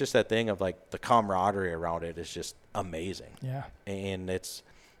it's just that thing of the camaraderie around it is just amazing. Yeah. And it's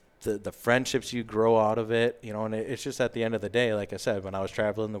the friendships you grow out of it, and it's just at the end of the day, like I said, when I was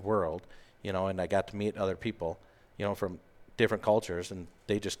traveling the world, and I got to meet other people, from different cultures, and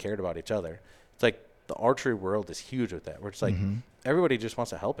they just cared about each other. It's the archery world is huge with that, where it's everybody just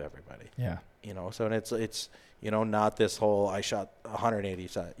wants to help everybody. Yeah. So and it's not this whole, I shot 180,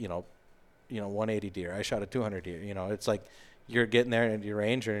 180 deer. I shot a 200 deer. It's you're getting there in your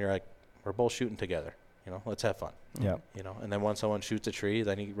range and you're like, we're both shooting together. Let's have fun. Yeah. And then when someone shoots a tree,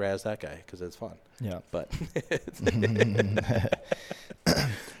 then you razz that guy because it's fun. Yeah. But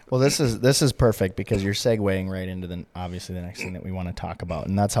well, this is perfect because you're segueing right into obviously the next thing that we want to talk about,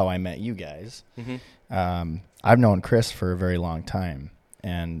 and that's how I met you guys. Mm-hmm. I've known Chris for a very long time,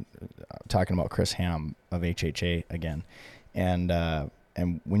 and talking about Chris Ham of HHA again, and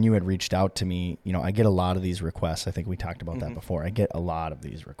when you had reached out to me, you know, I get a lot of these requests. I think we talked about that before. I get a lot of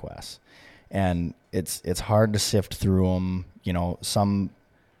these requests, and it's hard to sift through them. You know, some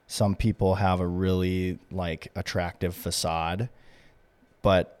people have a really like attractive facade,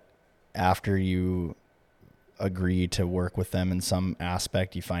 but after you agree to work with them in some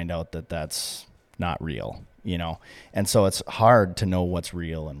aspect, you find out that that's not real, you know? And so it's hard to know what's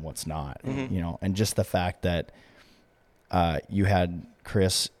real and what's not, you know? And just the fact that, you had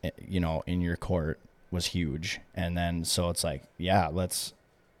Chris, you know, in your court was huge. And then, so it's like, yeah, let's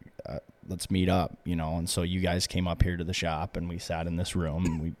meet up, you know? And so you guys came up here to the shop and we sat in this room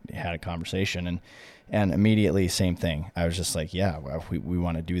and we had a conversation, and immediately same thing. I was just like, yeah, we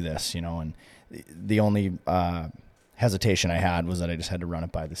want to do this, you know? And the only, hesitation I had was that I just had to run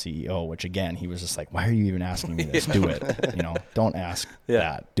it by the CEO, which again, he was just like, why are you even asking me this? Do it, you know, don't ask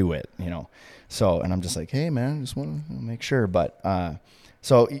that, do it, you know? So, and I'm just like, hey man, just want to make sure. But,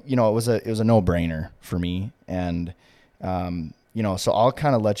 so, you know, it was a no brainer for me. And, you know, so I'll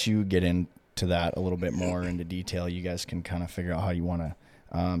kind of let you get into that a little bit more into detail. You guys can kind of figure out how you want to,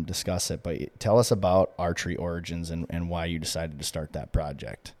 discuss it, but tell us about Archery Origins and why you decided to start that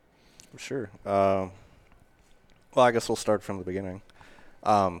project. Sure. Well, I guess we'll start from the beginning.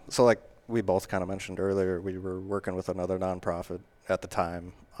 So like we both kind of mentioned earlier, we were working with another nonprofit at the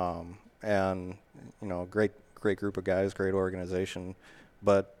time. And, you know, great group of guys, great organization.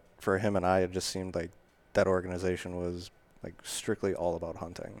 But for him and I, it just seemed like that organization was like strictly all about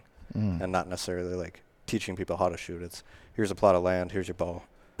hunting and not necessarily like teaching people how to shoot. It's here's a plot of land, here's your bow,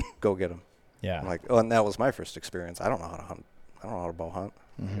 go get them. Yeah. I'm like, oh, and that was my first experience. I don't know how to hunt. I don't know how to bow hunt.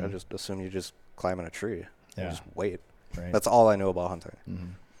 I just assume you just climb in a tree. Yeah. Just wait. Right. That's all I knew about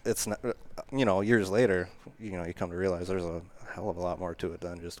hunting. It's not, you know, years later, you know, you come to realize there's a hell of a lot more to it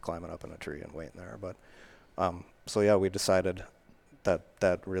than just climbing up in a tree and waiting there. But, so yeah, we decided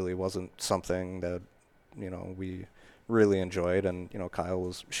that really wasn't something that, you know, we really enjoyed. And, you know, Kyle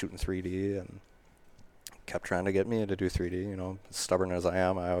was shooting 3D and kept trying to get me to do 3D, you know, stubborn as I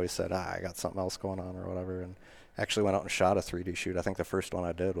am. I always said, I got something else going on or whatever. And actually went out and shot a 3D shoot. I think the first one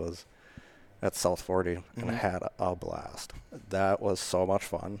I did was at South 40, and I had a blast. That was so much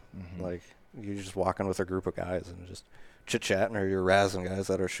fun. Like, you're just walking with a group of guys and just chit-chatting, or you're razzing guys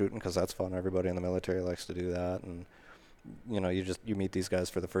that are shooting, because that's fun. Everybody in the military likes to do that. And, you know, you meet these guys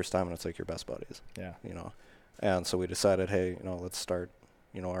for the first time, and it's like your best buddies. Yeah. You know? And so we decided, hey, you know, let's start,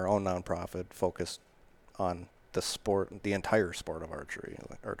 you know, our own nonprofit focused on the sport, the entire sport of archery,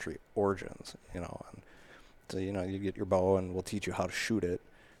 like Archery Origins, you know. And so, you know, you get your bow, and we'll teach you how to shoot it.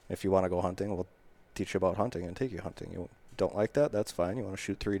 If you want to go hunting, we'll teach you about hunting and take you hunting. You don't like that? That's fine. You want to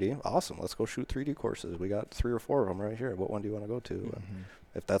shoot 3D? Awesome. Let's go shoot 3D courses. We got 3 or 4 of them right here. What one do you want to go to?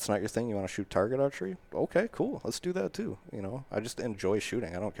 If that's not your thing, you want to shoot target archery? Okay, cool. Let's do that too. You know, I just enjoy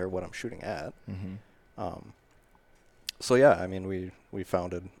shooting. I don't care what I'm shooting at. So yeah, I mean, we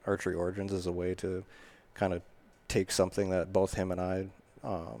founded Archery Origins as a way to kind of take something that both him and I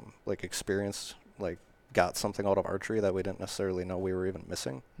like experienced, like got something out of archery that we didn't necessarily know we were even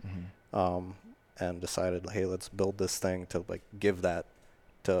missing, and decided, hey, let's build this thing to like give that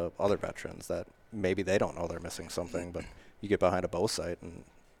to other veterans that maybe they don't know they're missing something, but you get behind a bow sight and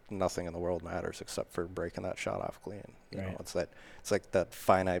nothing in the world matters except for breaking that shot off clean. You know, it's like that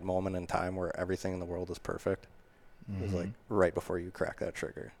finite moment in time where everything in the world is perfect. It's like right before you crack that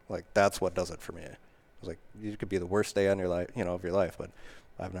trigger. Like, that's what does it for me. It's like, you could be the worst day on your life, you know, of your life, but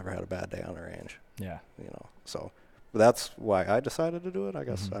I've never had a bad day on a range. Yeah. You know, so that's why I decided to do it, I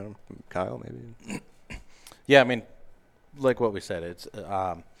guess. I don't, Kyle, maybe. Yeah, I mean, like what we said, it's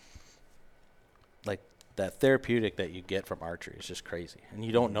like that therapeutic that you get from archery is just crazy, and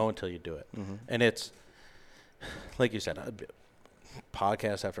you don't know until you do it. And it's like you said,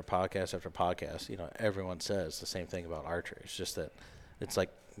 podcast after podcast after podcast, you know, everyone says the same thing about archery. It's just that it's like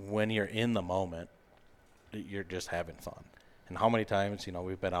when you're in the moment, you're just having fun. And how many times, you know,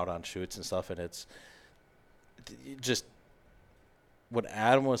 we've been out on shoots and stuff, and it's just what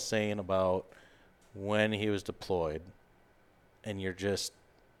Adam was saying about when he was deployed, and you're just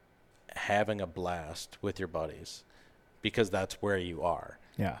having a blast with your buddies because that's where you are.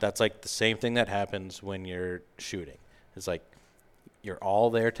 Yeah. That's like the same thing that happens when you're shooting. It's like you're all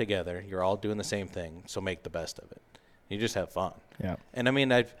there together, you're all doing the same thing, so make the best of it. You just have fun. Yeah. And I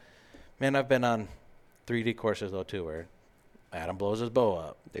mean, I've been on 3D courses though too, where Adam blows his bow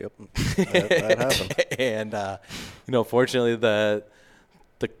up. Yep, that happened. And you know, fortunately, the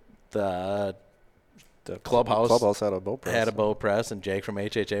clubhouse had a bow press. Had a bow press, and Jake from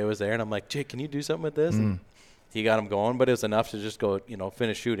HHA was there, and I'm like, Jake, can you do something with this? And he got him going, but it was enough to just go, you know,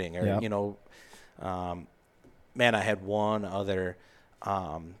 finish shooting, or you know, man, I had one other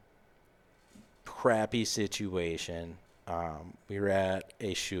crappy situation. We were at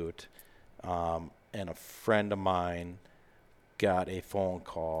a shoot, and a friend of mine got a phone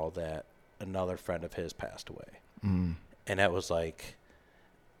call that another friend of his passed away. And that was like,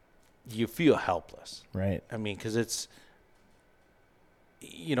 you feel helpless. Right. I mean, because it's,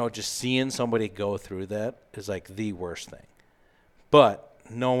 just seeing somebody go through that is like the worst thing. But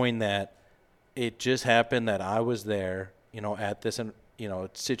knowing that it just happened that I was there, at this,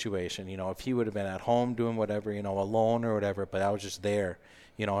 situation, if he would have been at home doing whatever, alone or whatever, but I was just there,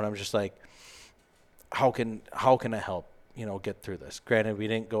 and I'm just like, how can I help, get through this? Granted, we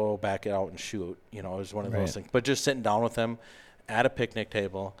didn't go back out and shoot, it was one of those things, but just sitting down with him at a picnic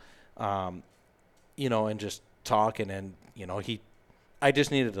table, and just talking, and, I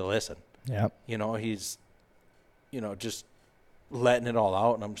just needed to listen. Yep. He's, just letting it all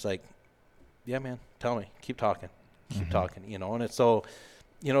out, and I'm just like, yeah, man, tell me, keep talking, and it's so,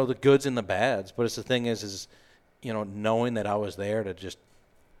 the goods and the bads, but it's the thing is, knowing that I was there to just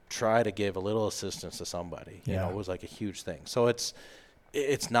try to give a little assistance to somebody, it was like a huge thing. So it's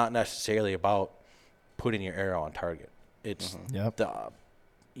not necessarily about putting your arrow on target. It's the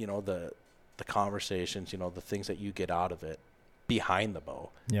conversations, the things that you get out of it behind the bow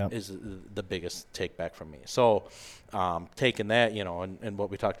is the biggest take back from me. So taking that, and what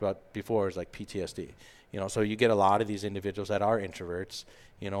we talked about before is like PTSD, so you get a lot of these individuals that are introverts,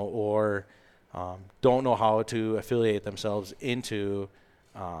 or don't know how to affiliate themselves into,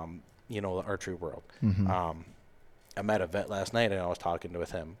 the archery world. I met a vet last night, and I was talking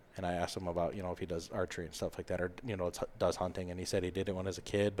with him, and I asked him about, if he does archery and stuff like that, or, does hunting. And he said he did it when he was a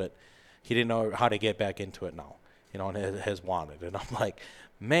kid, but he didn't know how to get back into it now, and has wanted. And I'm like,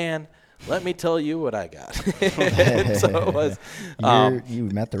 man, let me tell you what I got. And so it was, you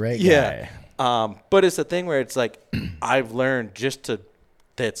met the right guy. But it's a thing where it's like, I've learned just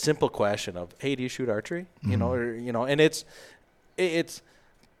that simple question of, hey, do you shoot archery? And it's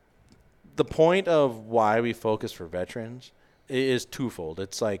the point of why we focus for veterans is twofold.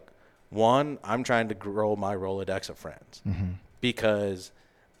 It's like, one, I'm trying to grow my Rolodex of friends because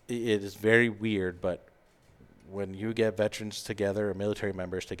it is very weird, but when you get veterans together or military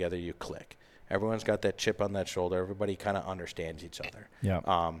members together, you click. Everyone's got that chip on that shoulder. Everybody kind of understands each other.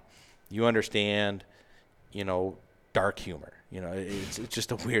 Yeah. You understand, dark humor. It's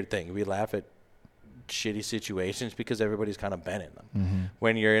just a weird thing. We laugh at shitty situations because everybody's kind of been in them.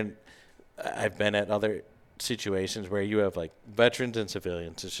 When you're in, I've been at other situations where you have like veterans and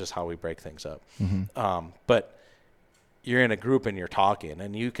civilians. It's just how we break things up. But you're in a group and you're talking,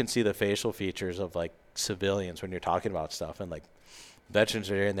 and you can see the facial features of like civilians when you're talking about stuff, and like veterans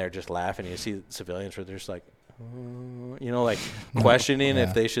are in there just laughing. You see civilians where they're just like, like questioning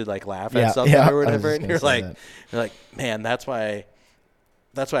if they should like laugh at something or whatever. And you're like, man, that's why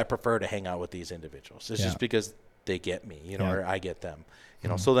I prefer to hang out with these individuals. It's just because they get me, or I get them,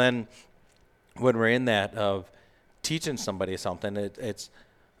 So then when we're in that of teaching somebody something, it's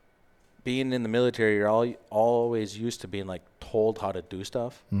being in the military, you're always used to being like told how to do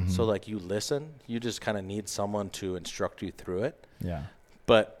stuff. So like you listen, you just kind of need someone to instruct you through it. Yeah.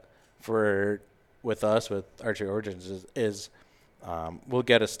 But with us, with Archery Origins is we'll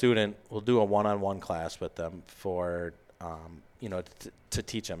get a student, we'll do a one-on-one class with them for, to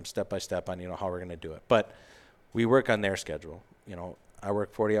teach them step by step on, how we're going to do it. But we work on their schedule. I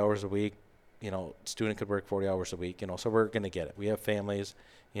work 40 hours a week. Student could work 40 hours a week, so we're going to get it. We have families,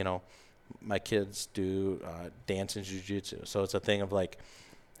 my kids do dance and jiu-jitsu. So it's a thing of like,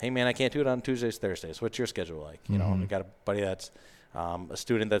 hey, man, I can't do it on Tuesdays, Thursdays. What's your schedule like? We got a buddy that's a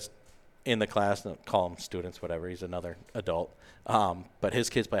student that's in the class, don't call him students, whatever. He's another adult. But his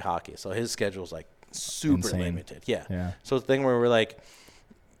kids play hockey. So his schedule's like super limited. Yeah. So it's a thing where we're like,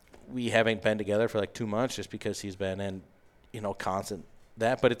 we haven't been together for like 2 months just because he's been in, constant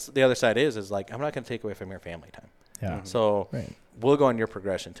that. But it's the other side is like, I'm not going to take away from your family time. Yeah. So we'll go on your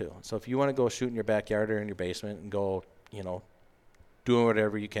progression too. So if you want to go shoot in your backyard or in your basement and go, doing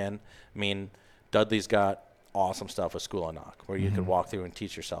whatever you can. I mean, Dudley's got awesome stuff with School of Knock where you could walk through and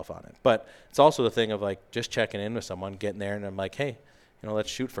teach yourself on it. But it's also the thing of like just checking in with someone, getting there, and I'm like, hey, let's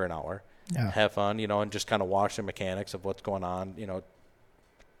shoot for an hour, have fun, and just kind of watch the mechanics of what's going on,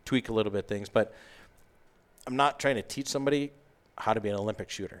 tweak a little bit things. But I'm not trying to teach somebody how to be an Olympic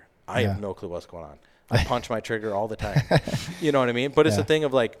shooter. I have no clue what's going on. I punch my trigger all the time. You know what I mean? But it's a thing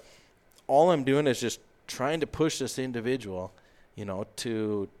of like, all I'm doing is just trying to push this individual,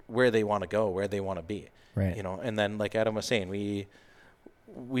 to where they want to go, where they want to be. Right. And then like Adam was saying,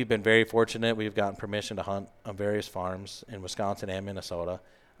 we've been very fortunate. We've gotten permission to hunt on various farms in Wisconsin and Minnesota.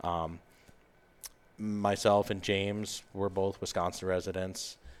 myself and James, we're both Wisconsin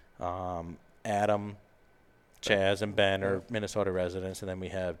residents. Adam, Chaz, and Ben are Minnesota residents, and then we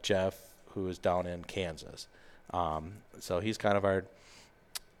have Jeff, who is down in Kansas. So he's kind of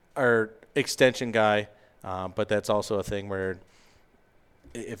our extension guy, but that's also a thing where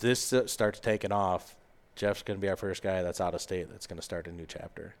if this starts taking off, Jeff's going to be our first guy that's out of state that's going to start a new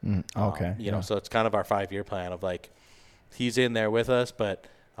chapter. Okay. You know, so it's kind of our 5-year plan of like he's in there with us, but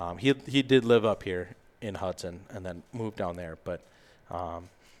he did live up here in Hudson and then moved down there. But, I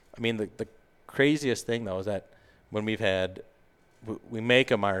mean, the craziest thing, though, is that when we make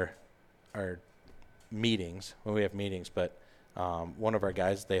them our meetings, when we have meetings, but one of our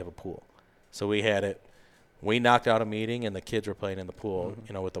guys, they have a pool. So we knocked out a meeting and the kids were playing in the pool,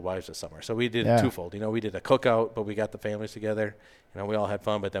 you know, with the wives this summer. So we did it twofold. You know, we did a cookout, but we got the families together. You know, we all had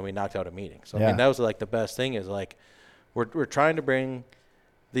fun, but then we knocked out a meeting. So, I mean, that was like the best thing is like we're trying to bring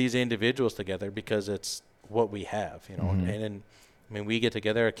these individuals together because it's what we have, you know. And then, I mean, we get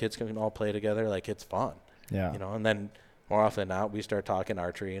together, our kids can all play together. Like, it's fun. Yeah. You know, and then more often than not, we start talking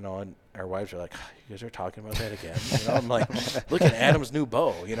archery, you know, and our wives are like, oh, you guys are talking about that again. You know, I'm like, look at Adam's new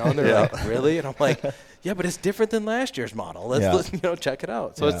bow, you know, and they're like, really? And I'm like, yeah, but it's different than last year's model. Let's you know, check it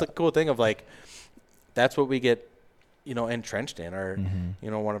out. So it's the cool thing of like, that's what we get, you know, entrenched in. Or,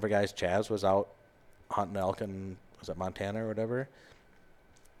 you know, one of our guys, Chaz, was out hunting elk in, was it Montana or whatever?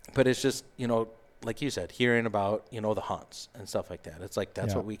 But it's just, you know, like you said, hearing about, you know, the hunts and stuff like that. It's like,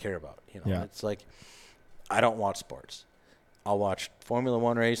 that's what we care about. You know, it's like, I don't watch sports. I'll watch Formula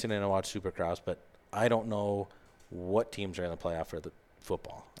One racing and I'll watch Supercross, but I don't know what teams are in the playoff for the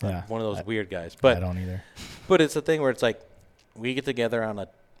football. I'm one of those weird guys. But I don't either. But it's a thing where it's like we get together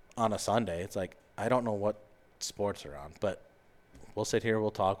on a Sunday. It's like I don't know what sports are on, but we'll sit here,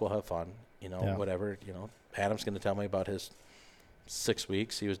 we'll talk, we'll have fun, you know, whatever. You know, Adam's going to tell me about his 6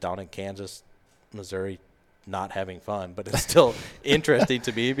 weeks. He was down in Kansas, Missouri, not having fun, but it's still interesting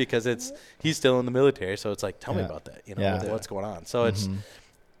to me because he's still in the military. So it's like, tell me about that, you know, what's going on. So it's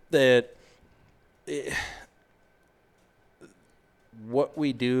what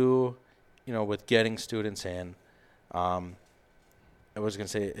we do, you know, with getting students in. I was going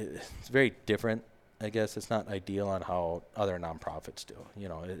to say it's very different. I guess it's not ideal on how other nonprofits do. You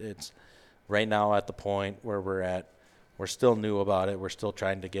know, it's right now at the point where we're at, we're still new about it. We're still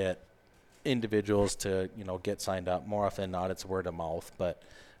trying to get individuals to, you know, get signed up. More often than not, it's word of mouth, but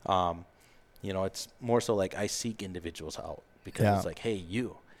you know, it's more so like I seek individuals out because it's like, hey,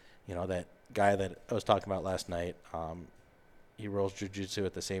 you know, that guy that I was talking about last night, he rolls jiu-jitsu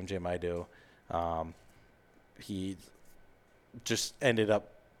at the same gym I do. He just ended up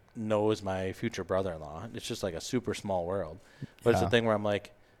knows my future brother-in-law. It's just like a super small world, but it's a thing where I'm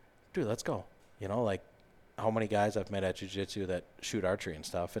like, dude, let's go. You know, like how many guys I've met at jiu-jitsu that shoot archery and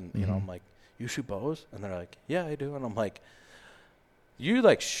stuff, and you know, I'm like, you shoot bows? And they're like, yeah, I do. And I'm like, you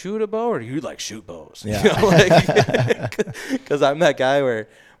like shoot a bow or you like shoot bows? Yeah. You know, like, because I'm that guy where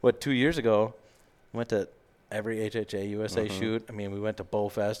 2 years ago went to every HHA USA shoot. I mean, we went to Bow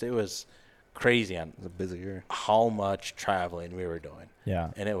Fest. It was crazy on it was a busy year how much traveling we were doing.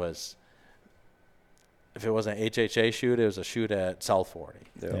 Yeah. And it was, if it wasn't an HHA shoot, it was a shoot at South 40.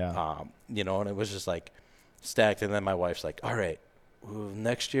 Yeah. You know, and it was just like stacked. And then my wife's like, all right,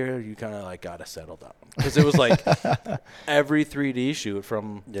 next year you kind of like got to settle down. Because it was like every 3D shoot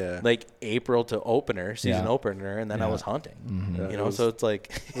from like April to season opener, and then I was hunting. You know, so it's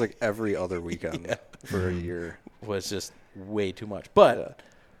like every other weekend for a year was just way too much. But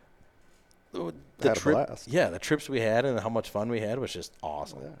the trips we had and how much fun we had was just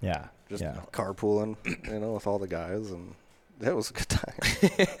awesome. Just carpooling, you know, with all the guys, and it was a good time.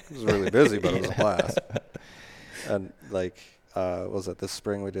 It was really busy, but it was a blast. And like, was it this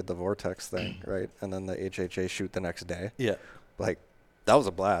spring we did the Vortex thing, right? And then the HHA shoot the next day. Yeah. Like, that was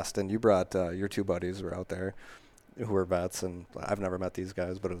a blast. And you brought your two buddies were out there who were vets, and I've never met these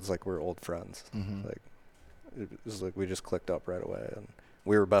guys, but it was like we're old friends. Like, it was like we just clicked up right away. And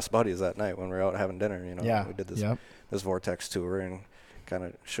we were best buddies that night when we were out having dinner, you know. We did this Vortex tour and kind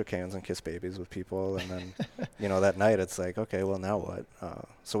of shook hands and kissed babies with people. And then, you know, that night it's like, okay, well, now what?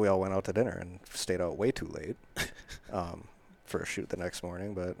 So we all went out to dinner and stayed out way too late for a shoot the next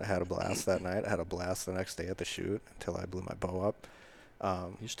morning. But I had a blast that night. I had a blast the next day at the shoot until I blew my bow up.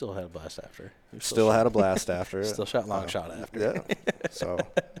 You still had a blast after. Still had a blast after. Still shot long shot after. Yeah. So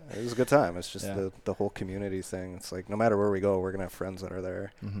it was a good time. It's just the whole community thing. It's like no matter where we go, we're going to have friends that are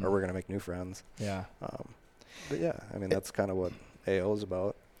there or we're going to make new friends. Yeah. But yeah, I mean, that's kind of what AO is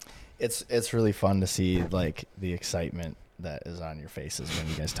about. It's really fun to see like the excitement that is on your faces when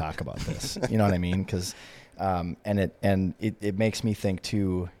you guys talk about this. You know what I mean? Because and it makes me think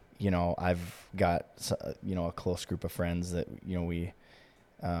too, I've got, a close group of friends that, we,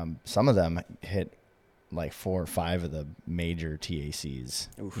 some of them hit like 4 or 5 of the major TACs,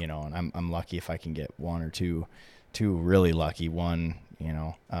 Oof. and I'm lucky if I can get 1 or 2 really lucky, 1,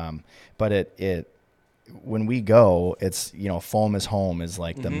 but it, when we go, it's, foam is home is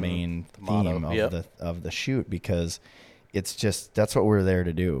like the main theme of the shoot, because it's just, that's what we're there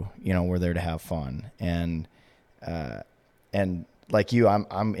to do. We're there to have fun. And like you,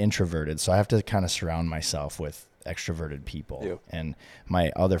 I'm introverted, so I have to kind of surround myself with extroverted people. Yep. And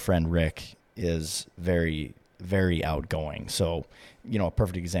my other friend, Rick, is very, very outgoing. So, a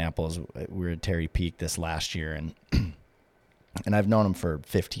perfect example is we were at Terry Peak this last year, and and I've known him for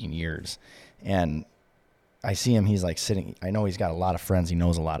 15 years, and I see him, he's like sitting, I know he's got a lot of friends, he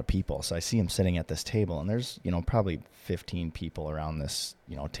knows a lot of people. So I see him sitting at this table, and there's, probably 15 people around this,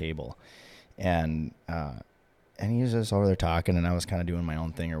 table. And he was just over there talking, and I was kind of doing my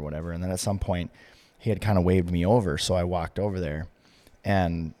own thing or whatever. And then at some point he had kind of waved me over. So I walked over there,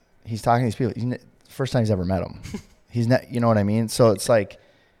 and he's talking to these people. First time he's ever met them. He's not, you know what I mean? So it's like,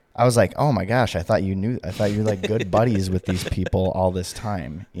 I was like, oh my gosh, I thought you were like good buddies with these people all this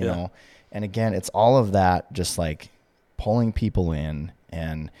time, you know? And again, it's all of that, just like pulling people in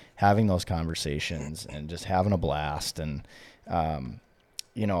and having those conversations and just having a blast. And,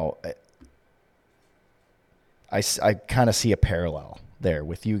 I kind of see a parallel there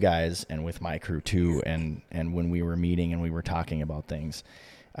with you guys and with my crew too. And when we were meeting and we were talking about things,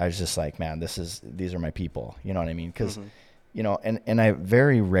 I was just like, man, these are my people. You know what I mean? Because, and I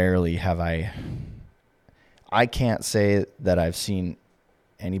very rarely have I can't say that I've seen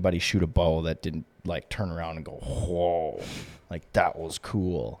anybody shoot a bow that didn't like turn around and go, whoa, like that was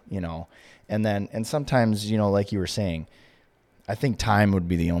cool, and sometimes, like you were saying, I think time would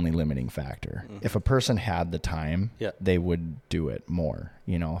be the only limiting factor. Mm-hmm. If a person had the time, they would do it more,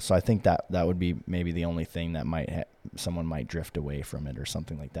 so I think that would be maybe the only thing that someone might drift away from it or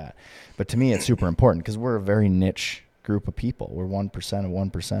something like that. But to me, it's super important, because we're a very niche group of people. We're 1% of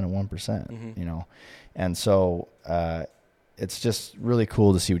 1% of 1%, and so it's just really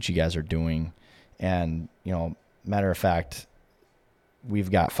cool to see what you guys are doing. And, matter of fact, we've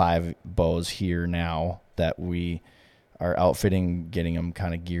got 5 bows here now that we are outfitting, getting them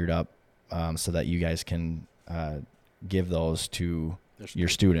kind of geared up so that you guys can give those to your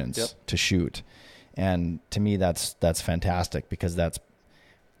students to shoot. And to me, that's fantastic, because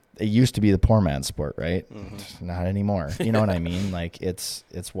it used to be the poor man's sport, right? Mm-hmm. Not anymore. You know what I mean? Like it's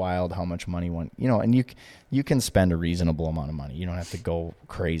wild how much money and you can spend a reasonable amount of money. You don't have to go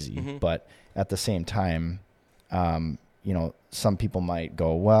crazy, but at the same time, some people might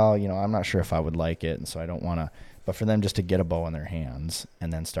go, well, I'm not sure if I would like it. And so I don't want to, but for them just to get a bow in their hands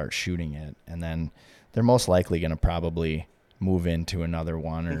and then start shooting it, and then they're most likely going to probably move into another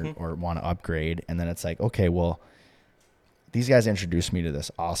one or want to upgrade. And then it's like, okay, well, these guys introduced me to this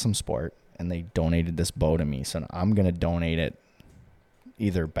awesome sport, and they donated this bow to me, so I'm going to donate it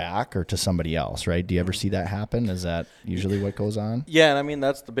either back or to somebody else, right? Do you ever see that happen? Is that usually what goes on? Yeah, and I mean,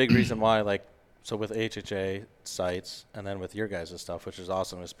 that's the big reason why, like, so with HHA sites and then with your guys' stuff, which is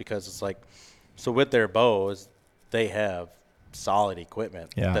awesome, is because it's like, so with their bows, they have solid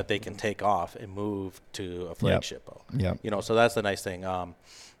equipment that they can take off and move to a flagship bow. Yeah. So that's the nice thing.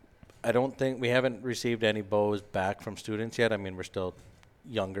 I don't think we haven't received any bows back from students yet. I mean, we're still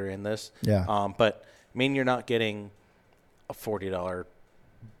younger in this. Yeah. But I mean, you're not getting a $40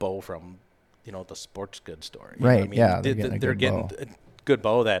 bow from, the sports goods store. You right. know what I mean? Yeah. They're getting a good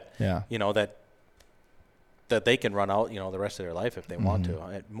bow that, that they can run out, the rest of their life if they want to.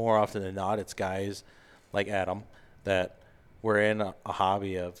 And more often than not, it's guys like Adam that were in a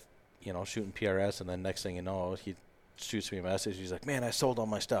hobby of, shooting PRS, and then next thing you know, he shoots me a message. He's like, man, I sold all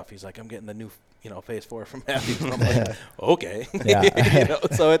my stuff. He's like, I'm getting the new, Phase 4 from Matthews. And I'm like, okay.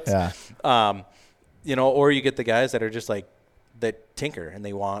 So it's, or you get the guys that are just like, that tinker and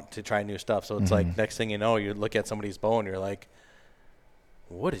they want to try new stuff. So it's like, next thing you know, you look at somebody's bow and you're like,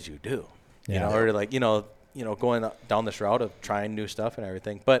 what did you do? Or like, going down this route of trying new stuff and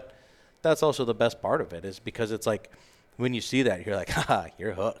everything. But that's also the best part of it, is because it's like, when you see that, you're like,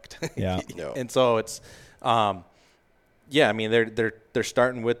 you're hooked. Yeah. And so it's, I mean, they're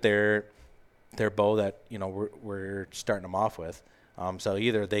starting with their bow that, we're starting them off with. So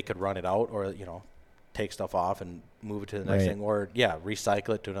either they could run it out or, take stuff off and move it to the next thing, or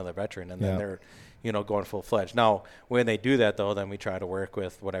recycle it to another veteran. And then they're, going full fledged. Now, when they do that though, then we try to work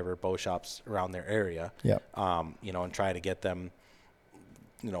with whatever bow shops around their area, and try to get them,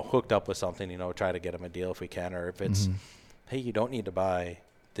 hooked up with something, try to get them a deal if we can, or if it's, hey, you don't need to buy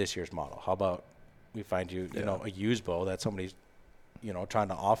this year's model. How about we find you, a used bow that somebody's trying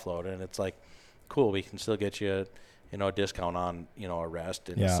to offload, and it's like, cool, we can still get you, a discount on, a rest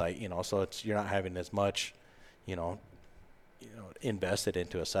in the site, so you're not having as much, invested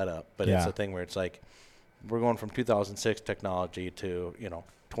into a setup, but it's a thing where it's like, we're going from 2006 technology to,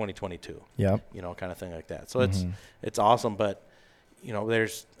 2022, kind of thing like that. So it's awesome, but,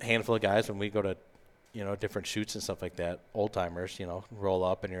 there's a handful of guys when we go to, different shoots and stuff like that, old timers, roll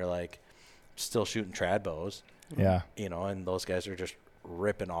up and you're like still shooting trad bows, and those guys are just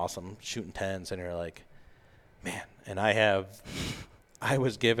ripping awesome, shooting 10s, and you're like, man. And I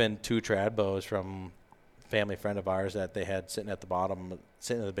was given 2 trad bows from a family friend of ours that they had sitting in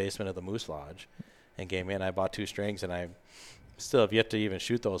the basement of the Moose Lodge, and gave me, and I bought 2 strings, and I still have yet to even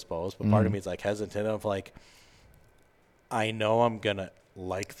shoot those bows, but part of me is like hesitant of like, I know I'm gonna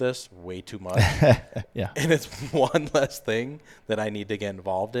like this way too much, and it's one less thing that I need to get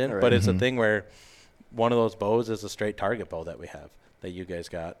involved in, but it's a thing where one of those bows is a straight target bow that we have, that you guys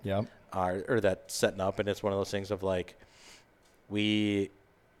got, or that's setting up, and it's one of those things of like, in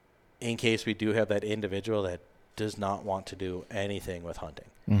case we do have that individual that does not want to do anything with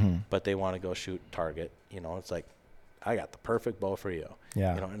hunting, but they want to go shoot target, it's like, I got the perfect bow for you,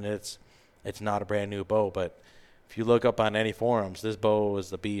 and it's not a brand new bow, but if you look up on any forums, this bow is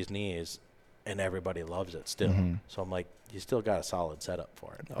the bee's knees, and everybody loves it still. So I'm like, you still got a solid setup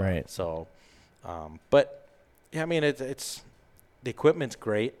for it, though. Right? So, but yeah, I mean, it's the equipment's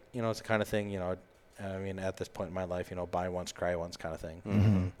great. It's the kind of thing, I mean, at this point in my life, buy once, cry once kind of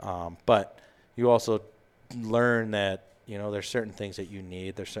thing. But you also learn that, there's certain things that you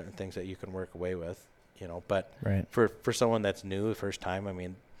need. There's certain things that you can work away with, but for someone that's new the first time, I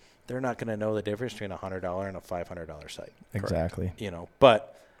mean, they're not going to know the difference between a $100 and a $500 sight. Exactly.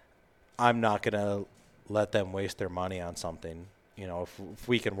 But I'm not going to let them waste their money on something. If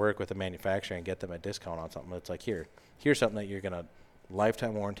we can work with the manufacturer and get them a discount on something, it's like, here's something that you're going to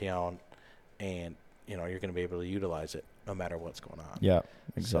lifetime warranty on, and, you're going to be able to utilize it no matter what's going on. Yeah,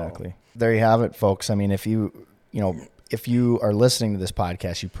 exactly. So, there you have it, folks. I mean, if you are listening to this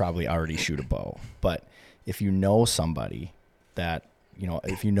podcast, you probably already shoot a bow, but if you know somebody that,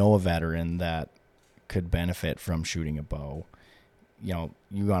 if you know a veteran that could benefit from shooting a bow, you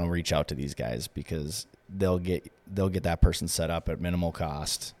want to reach out to these guys, because they'll get that person set up at minimal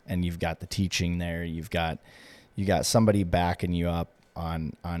cost, and you've got the teaching there. You got somebody backing you up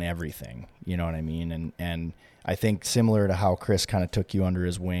on everything. You know what I mean? And I think similar to how Chris kind of took you under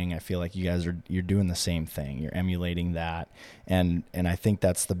his wing, I feel like you guys you're doing the same thing. You're emulating that. And I think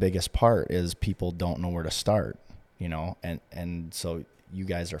that's the biggest part, is people don't know where to start, and so you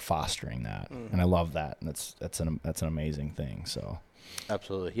guys are fostering that, and I love that, and that's an amazing thing. So,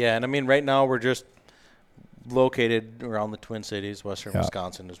 absolutely, yeah. And I mean, right now we're just located around the Twin Cities. Western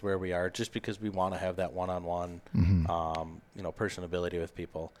Wisconsin is where we are, just because we want to have that one-on-one, personability with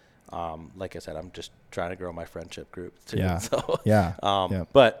people. Like I said, I'm just trying to grow my friendship group too. Yeah. So, yeah.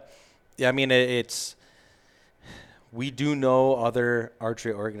 But yeah, I mean, we do know other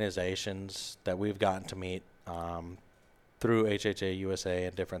archery organizations that we've gotten to meet through HHA USA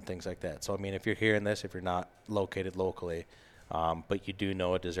and different things like that. So, I mean, if you're hearing this, if you're not located locally, but you do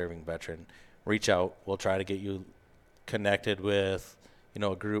know a deserving veteran, reach out. We'll try to get you connected with,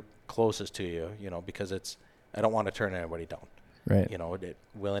 a group closest to you, because I don't want to turn anybody down. Right.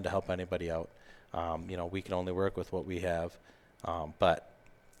 Willing to help anybody out. We can only work with what we have. But,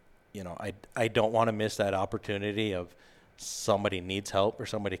 I don't want to miss that opportunity of somebody needs help or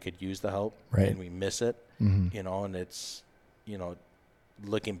somebody could use the help, right, and we miss it, and it's,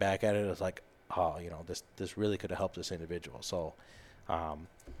 looking back at it, it's like, oh, this really could have helped this individual. So,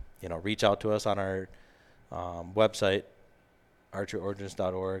 reach out to us on our website,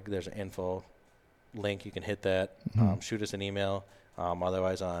 archeryorigins.org. There's an info link. You can hit that. Shoot us an email.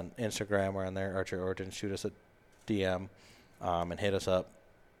 Otherwise, on Instagram, we're on there, Archery Origins. Shoot us a DM and hit us up.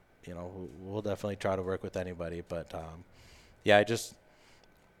 We'll definitely try to work with anybody. But,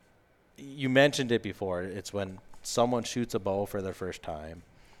 you mentioned it before. It's when someone shoots a bow for their first time,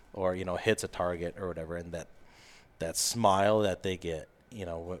 or, hits a target or whatever, and that smile that they get,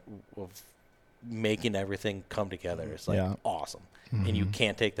 of making everything come together. It's like awesome. And you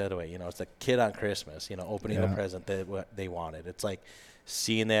can't take that away. It's a kid on Christmas, opening a present that they wanted. It's like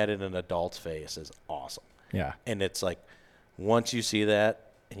seeing that in an adult's face is awesome. Yeah. And it's like, once you see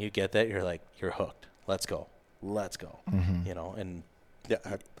that and you get that, you're like, you're hooked. Let's go. And yeah,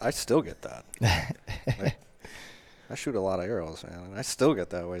 I still get that. I shoot a lot of arrows, man, and I still get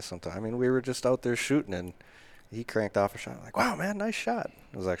that way sometimes. I mean, we were just out there shooting, and he cranked off a shot. I'm like, wow, man, nice shot.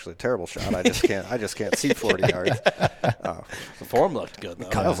 It was actually a terrible shot. I just can't see 40 yards. The form looked good,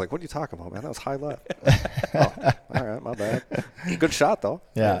 though. I was like, what are you talking about, man? That was high left. Oh, all right, my bad. Good shot, though.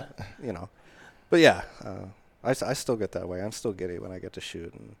 Yeah. But yeah, I still get that way. I'm still giddy when I get to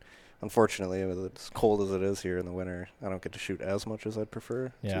shoot. And unfortunately, with as cold as it is here in the winter, I don't get to shoot as much as I'd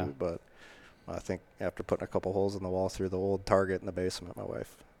prefer to. But I think after putting a couple holes in the wall through the old Target in the basement, my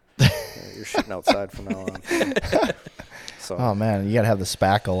wife, you're shooting outside from now on. So, oh man, you gotta have the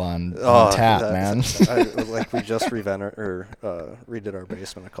spackle on tap, man. We just redid our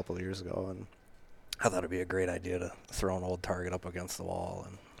basement a couple of years ago, and I thought it'd be a great idea to throw an old Target up against the wall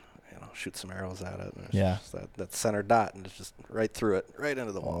and shoot some arrows at it. And it's just that center dot, and it's just right through it, right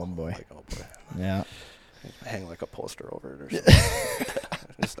into the wall. Oh boy. Like, oh boy. Yeah. Hang like a poster over it or something.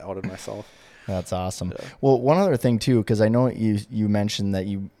 I just outed myself. That's awesome. Yeah. Well, one other thing too, because I know you mentioned that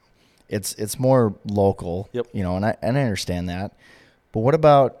it's more local. Yep. And I understand that. But what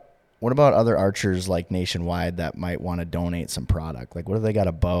about other archers like nationwide that might want to donate some product? Like, what if they got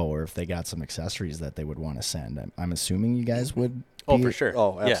a bow, or if they got some accessories that they would want to send? I'm assuming you guys would. Oh, for sure.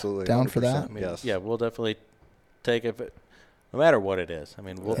 Oh, absolutely. Down for that? I mean, yes. Yeah, we'll definitely take it, no matter what it is. I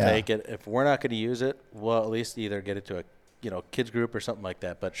mean, we'll take it. If we're not going to use it, we'll at least either get it to a kids group or something like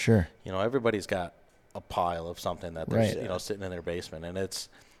that. But sure, everybody's got a pile of something that they're sitting in their basement, and it's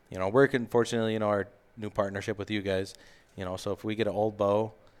working. Fortunately, our new partnership with you guys, so if we get an old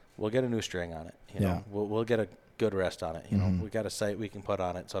bow, we'll get a new string on it. We'll get a good rest on it. We got a sight we can put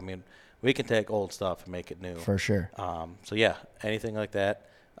on it. So I mean, we can take old stuff and make it new. For sure. So yeah, anything like that.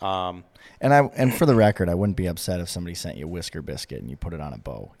 And for the record, I wouldn't be upset if somebody sent you a whisker biscuit and you put it on a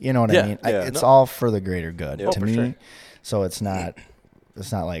bow. You know what I mean? It's all for the greater good to me. Sure. So it's not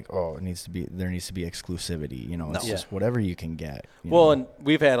like, oh, there needs to be exclusivity. It's just whatever you can get. And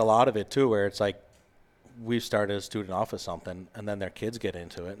we've had a lot of it too, where it's like we've started a student off with something, and then their kids get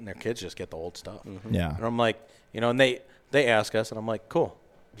into it, and their kids just get the old stuff. Mm-hmm. Yeah. And I'm like, and they ask us, and I'm like, cool,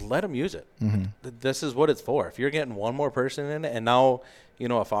 let them use it. Mm-hmm. This is what it's for. If you're getting one more person in it, and now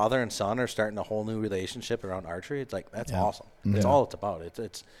a father and son are starting a whole new relationship around archery, it's like that's awesome. Mm-hmm. That's all it's about.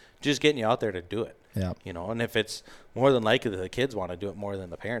 It's just getting you out there to do it. Yeah. And if it's more than likely that the kids want to do it more than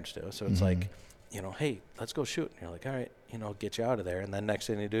the parents do, so it's like, hey, let's go shoot. And you're like, all right, get you out of there. And then next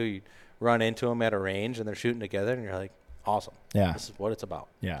thing you do, you run into them at a range and they're shooting together, and you're like, awesome. Yeah. This is what it's about.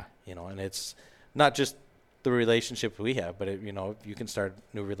 Yeah. And it's not just the relationship we have, but if you can start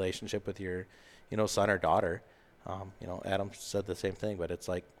a new relationship with your, son or daughter. Adam said the same thing, but it's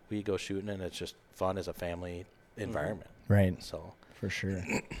like we go shooting and it's just fun as a family environment. Right. So for sure.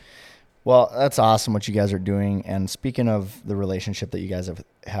 Well, that's awesome what you guys are doing. And speaking of the relationship that you guys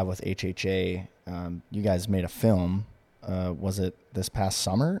have with HHA, you guys made a film. Was it this past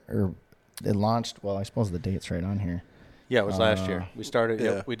summer, or it launched? Well, I suppose the date's right on here. Yeah, it was last year. We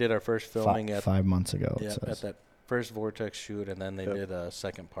started. We did our first filming at 5 months ago. Yeah, at that first Vortex shoot, and then they did a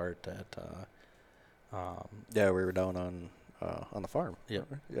second part at. We were down on the farm. Yep.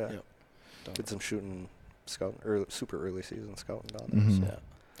 Yeah. Yep. Did some shooting, scouting, super early season scouting down there. Mm-hmm. So.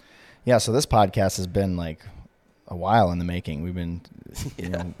 Yeah, so this podcast has been like a while in the making. We've been,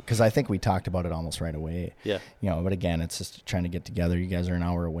 because I think we talked about it almost right away. Yeah. But again, it's just trying to get together. You guys are an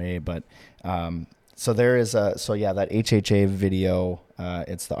hour away, but so there is that HHA video.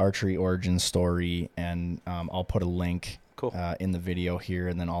 It's the Archery Origins story, and I'll put a link in the video here,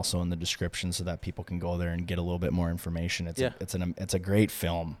 and then also in the description so that people can go there and get a little bit more information. It's a great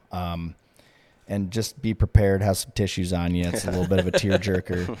film. And just be prepared, have some tissues on you. It's a little bit of a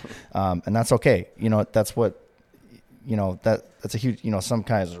tearjerker. And that's okay. That's what, that's a huge, some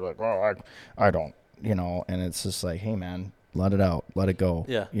guys are like, well, I don't, and it's just like, hey man, let it out, let it go.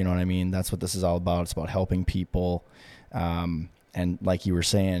 Yeah. You know what I mean? That's what this is all about. It's about helping people. And like you were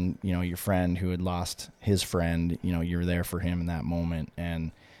saying, your friend who had lost his friend, you were there for him in that moment,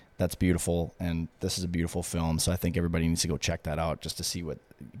 and that's beautiful. And this is a beautiful film. So I think everybody needs to go check that out just to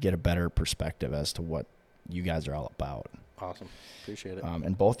get a better perspective as to what you guys are all about. Awesome. Appreciate it.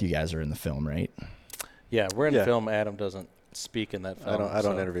 And both you guys are in the film, right? Yeah, we're in the film. Adam doesn't speak in that film. I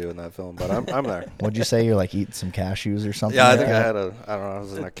don't interview in that film, but I'm there. What'd you say? You're like eating some cashews or something? Yeah, like I think that? I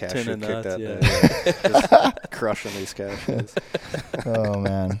was in a cashew kick that day. Just crushing these cashews. Oh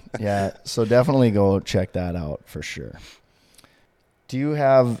man. Yeah. So definitely go check that out for sure. Do you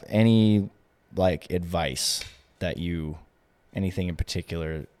have any advice anything in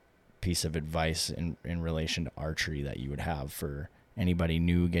particular piece of advice in relation to archery that you would have for anybody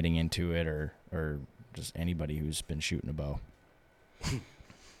new getting into it, or just anybody who's been shooting a bow?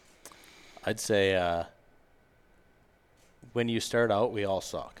 I'd say when you start out, we all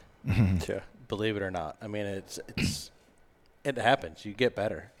suck. Yeah. believe it or not. I mean, it happens. You get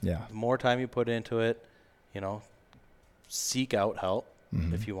better. Yeah. The more time you put into it, seek out help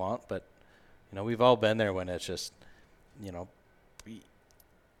if you want. But, we've all been there when it's just,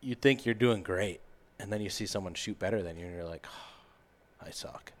 you think you're doing great, and then you see someone shoot better than you, and you're like, oh, I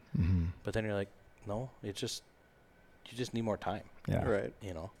suck. Mm-hmm. But then you're like, no, you just need more time. Yeah. Right.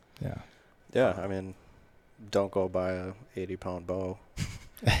 Yeah. Yeah. I mean, don't go buy a 80-pound bow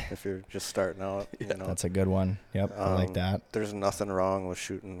if you're just starting out. That's a good one. Yep. I like that. There's nothing wrong with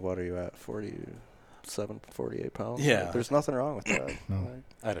shooting. What are you at? 47, 48 pounds? Yeah. There's nothing wrong with that. No.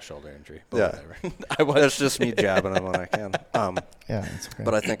 I had a shoulder injury. But Yeah. That's just me jabbing them when I can. Yeah. That's okay.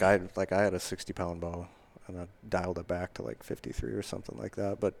 But I think I had a 60-pound bow, and I dialed it back to like 53 or something like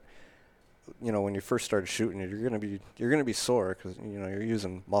that. But when you first started shooting it, you're gonna be sore because you're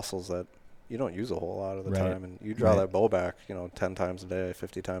using muscles that you don't use a whole lot of the time, and you draw that bow back 10 times a day,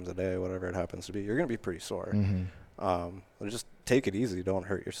 50 times a day, whatever it happens to be. You're gonna be pretty sore. Just take it easy. Don't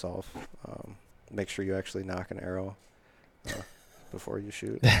hurt yourself. Make sure you actually knock an arrow before you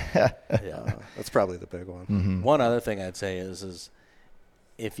shoot. That's probably the big one. Mm-hmm. One other thing I'd say is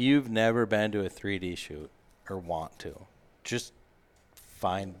if you've never been to a 3D shoot or want to, just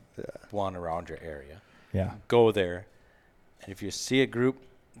find one around your area. Yeah. Go there. And if you see a group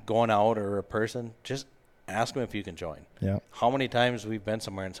going out or a person, just ask them if you can join. Yeah. How many times we've been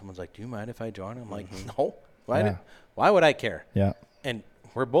somewhere and someone's like, do you mind if I join? I'm like, no. Why would I care? Yeah. And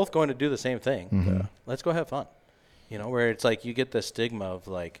we're both going to do the same thing. Mm-hmm. Let's go have fun. Where it's like you get the stigma of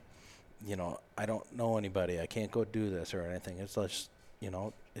like, I don't know anybody. I can't go do this or anything. It's just,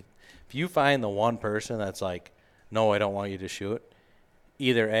 if you find the one person that's like, no, I don't want you to shoot,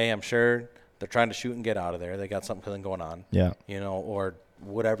 either A, I'm sure they're trying to shoot and get out of there. They got something going on. Yeah. Or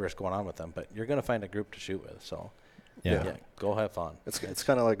whatever is going on with them. But you're going to find a group to shoot with. So, yeah, go have fun. It's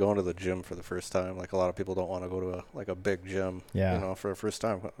kind of like going to the gym for the first time. Like a lot of people don't want to go to a big gym, for the first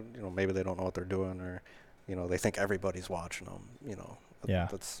time. Maybe they don't know what they're doing, or, they think everybody's watching them. Yeah.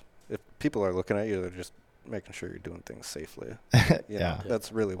 That's, if people are looking at you, they're just making sure you're doing things safely.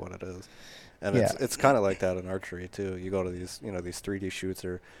 That's really what it is. And it's kind of like that in archery too. You go to these 3D shoots,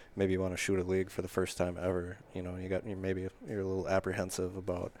 or maybe you want to shoot a league for the first time ever. Maybe you're a little apprehensive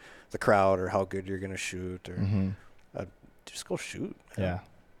about the crowd or how good you're going to shoot, or just go shoot. Yeah.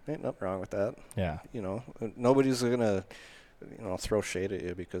 Ain't nothing wrong with that. Yeah. Nobody's going to, throw shade at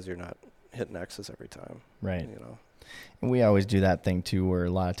you because you're not hitting X's every time. Right. And we always do that thing too, where a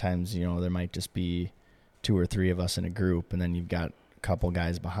lot of times, there might just be 2 or 3 of us in a group, and then you've got couple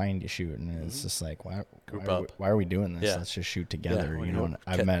guys behind you shooting, and it's just like, why are we doing this? Let's just shoot together. And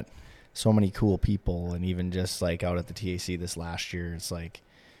I've met so many cool people, and even just like out at the TAC this last year, it's like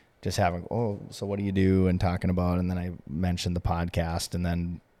just having, so what do you do, and talking about, and then I mentioned the podcast, and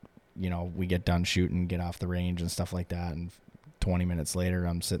then we get done shooting, get off the range and stuff like that, and 20 minutes later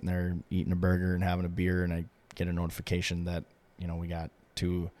I'm sitting there eating a burger and having a beer, and I get a notification that we got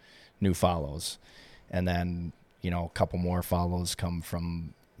 2 new follows, and then a couple more follows come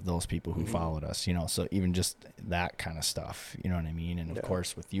from those people who followed us, so even just that kind of stuff, you know what I mean? And of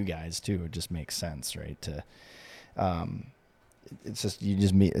course with you guys too, it just makes sense, right? To, it's just,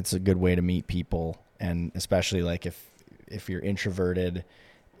 it's a good way to meet people. And especially like if you're introverted,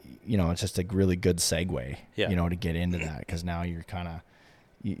 it's just a really good segue, to get into that. 'Cause now you're kind of,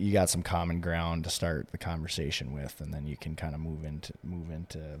 you got some common ground to start the conversation with, and then you can kind of move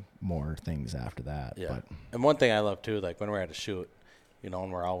into more things after that. Yeah. But, and one thing I love too, like when we're at a shoot,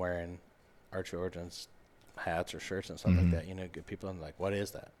 and we're all wearing Archery Origins hats or shirts and stuff like that, get people and like, what is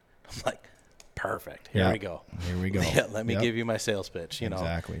that? I'm like, perfect. Here we go. Let me give you my sales pitch,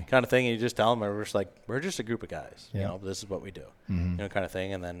 exactly. kind of thing. And you just tell them, we're just like, we're just a group of guys, this is what we do, kind of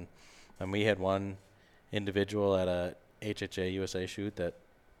thing. And then when we had one individual at a HHA USA shoot that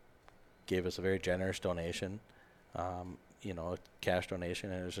gave us a very generous donation, a cash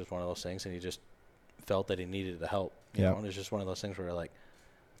donation, and it was just one of those things, and he just felt that he needed the help, and it's just one of those things where we're like,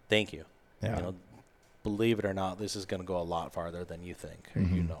 thank you. Believe it or not, this is going to go a lot farther than you think, or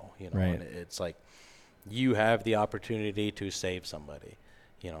Right. And it's like you have the opportunity to save somebody,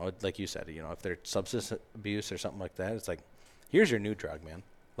 like you said, if they're substance abuse or something like that, it's like, here's your new drug, man,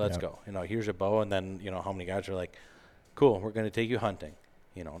 let's go, here's a bow. And then how many guys are like, cool, we're going to take you hunting.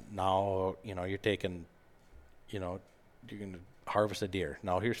 Now, you're taking, you're going to harvest a deer.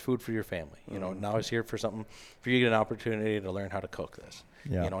 Now here's food for your family. Now it's here for something for you to get an opportunity to learn how to cook this.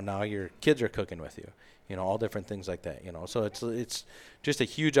 Now your kids are cooking with you. All different things like that. So it's just a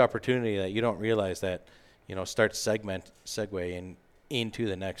huge opportunity that you don't realize that, starts segueing into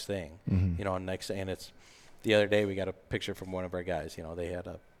the next thing. And it's the other day we got a picture from one of our guys. They had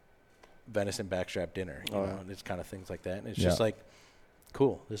venison backstrap dinner, you know, and it's kind of things like that. And it's Yeah. just like,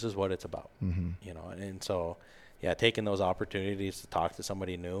 cool, this is what it's about, Mm-hmm. you know. And so, yeah, taking those opportunities to talk to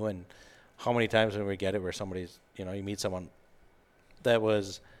somebody new. And how many times when we get it where somebody's, you know, you meet someone that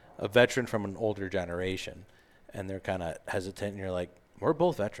was a veteran from an older generation and they're kind of hesitant, and you're like, we're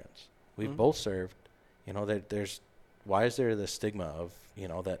both veterans. We've both served, you know, why is there the stigma of, you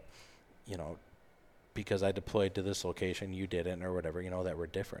know, that, you know, because I deployed to this location, you didn't, or whatever, you know, that we're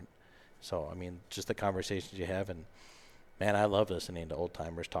different. So, I mean, just the conversations you have, and man, I love listening to old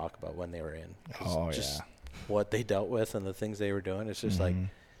timers talk about when they were in. Just what they dealt with and the things they were doing. It's just like,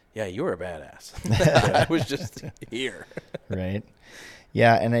 yeah, you were a badass. I was just here. Right.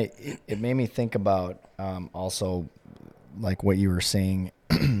 Yeah. And it made me think about also like what you were saying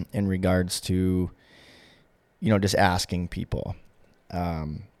in regards to, you know, just asking people.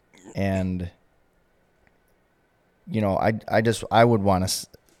 And, you know, I would want to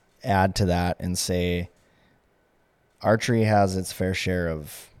add to that and say archery has its fair share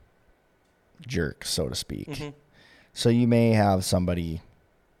of jerks, so to speak. Mm-hmm. So you may have somebody,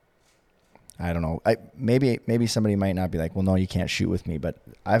 I don't know, maybe somebody might not be like, well, no, you can't shoot with me. But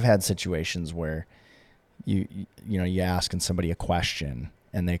I've had situations where you know, you asking somebody a question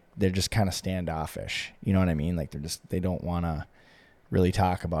and they're just kind of standoffish. You know what I mean? Like they don't want to really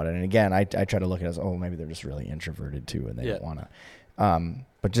talk about it. And again, I try to look at it as, oh, maybe they're just really introverted too, and they don't want to.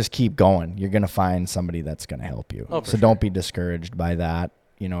 But just keep going. You're going to find somebody that's going to help you. So don't be discouraged by that.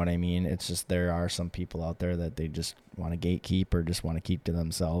 You know what I mean? It's just, there are some people out there that they just want to gatekeep or just want to keep to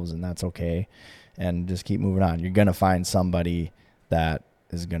themselves, and that's okay. And just keep moving on. You're going to find somebody that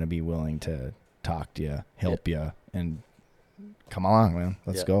is going to be willing to talk to you, help you, and come along, man.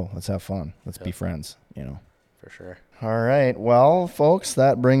 Let's go. Let's have fun. Let's be friends, you know. For sure. All right. Well, folks,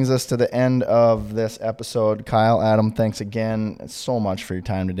 that brings us to the end of this episode. Kyle, Adam, thanks again so much for your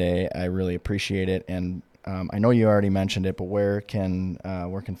time today. I really appreciate it. And I know you already mentioned it, but where can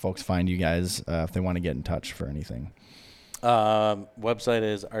folks find you guys if they want to get in touch for anything? Website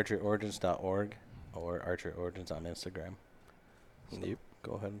is archeryorigins.org or Archery Origins on Instagram. So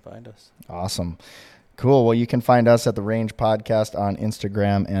go ahead and find us. Awesome. Cool. Well, you can find us at The Range Podcast on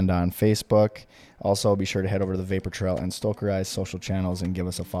Instagram and on Facebook. Also, be sure to head over to the Vapor Trail and Stoker Eyes social channels and give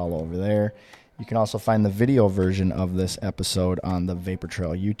us a follow over there. You can also find the video version of this episode on the Vapor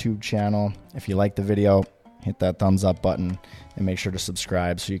Trail YouTube channel. If you like the video, hit that thumbs up button and make sure to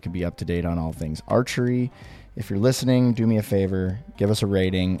subscribe so you can be up to date on all things archery. If you're listening, do me a favor, give us a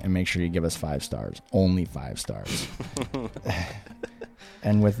rating and make sure you give us 5 stars. Only 5 stars.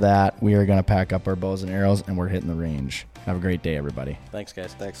 And with that, we are going to pack up our bows and arrows and we're hitting the range. Have a great day, everybody. Thanks,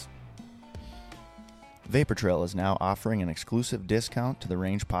 guys. Thanks. Vapor Trail is now offering an exclusive discount to the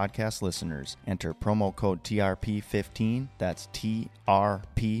Range Podcast listeners. Enter promo code TRP15, that's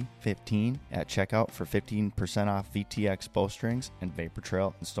TRP15, at checkout for 15% off VTX bowstrings and Vapor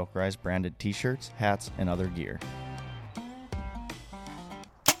Trail and Stoker Eyes branded t-shirts, hats, and other gear.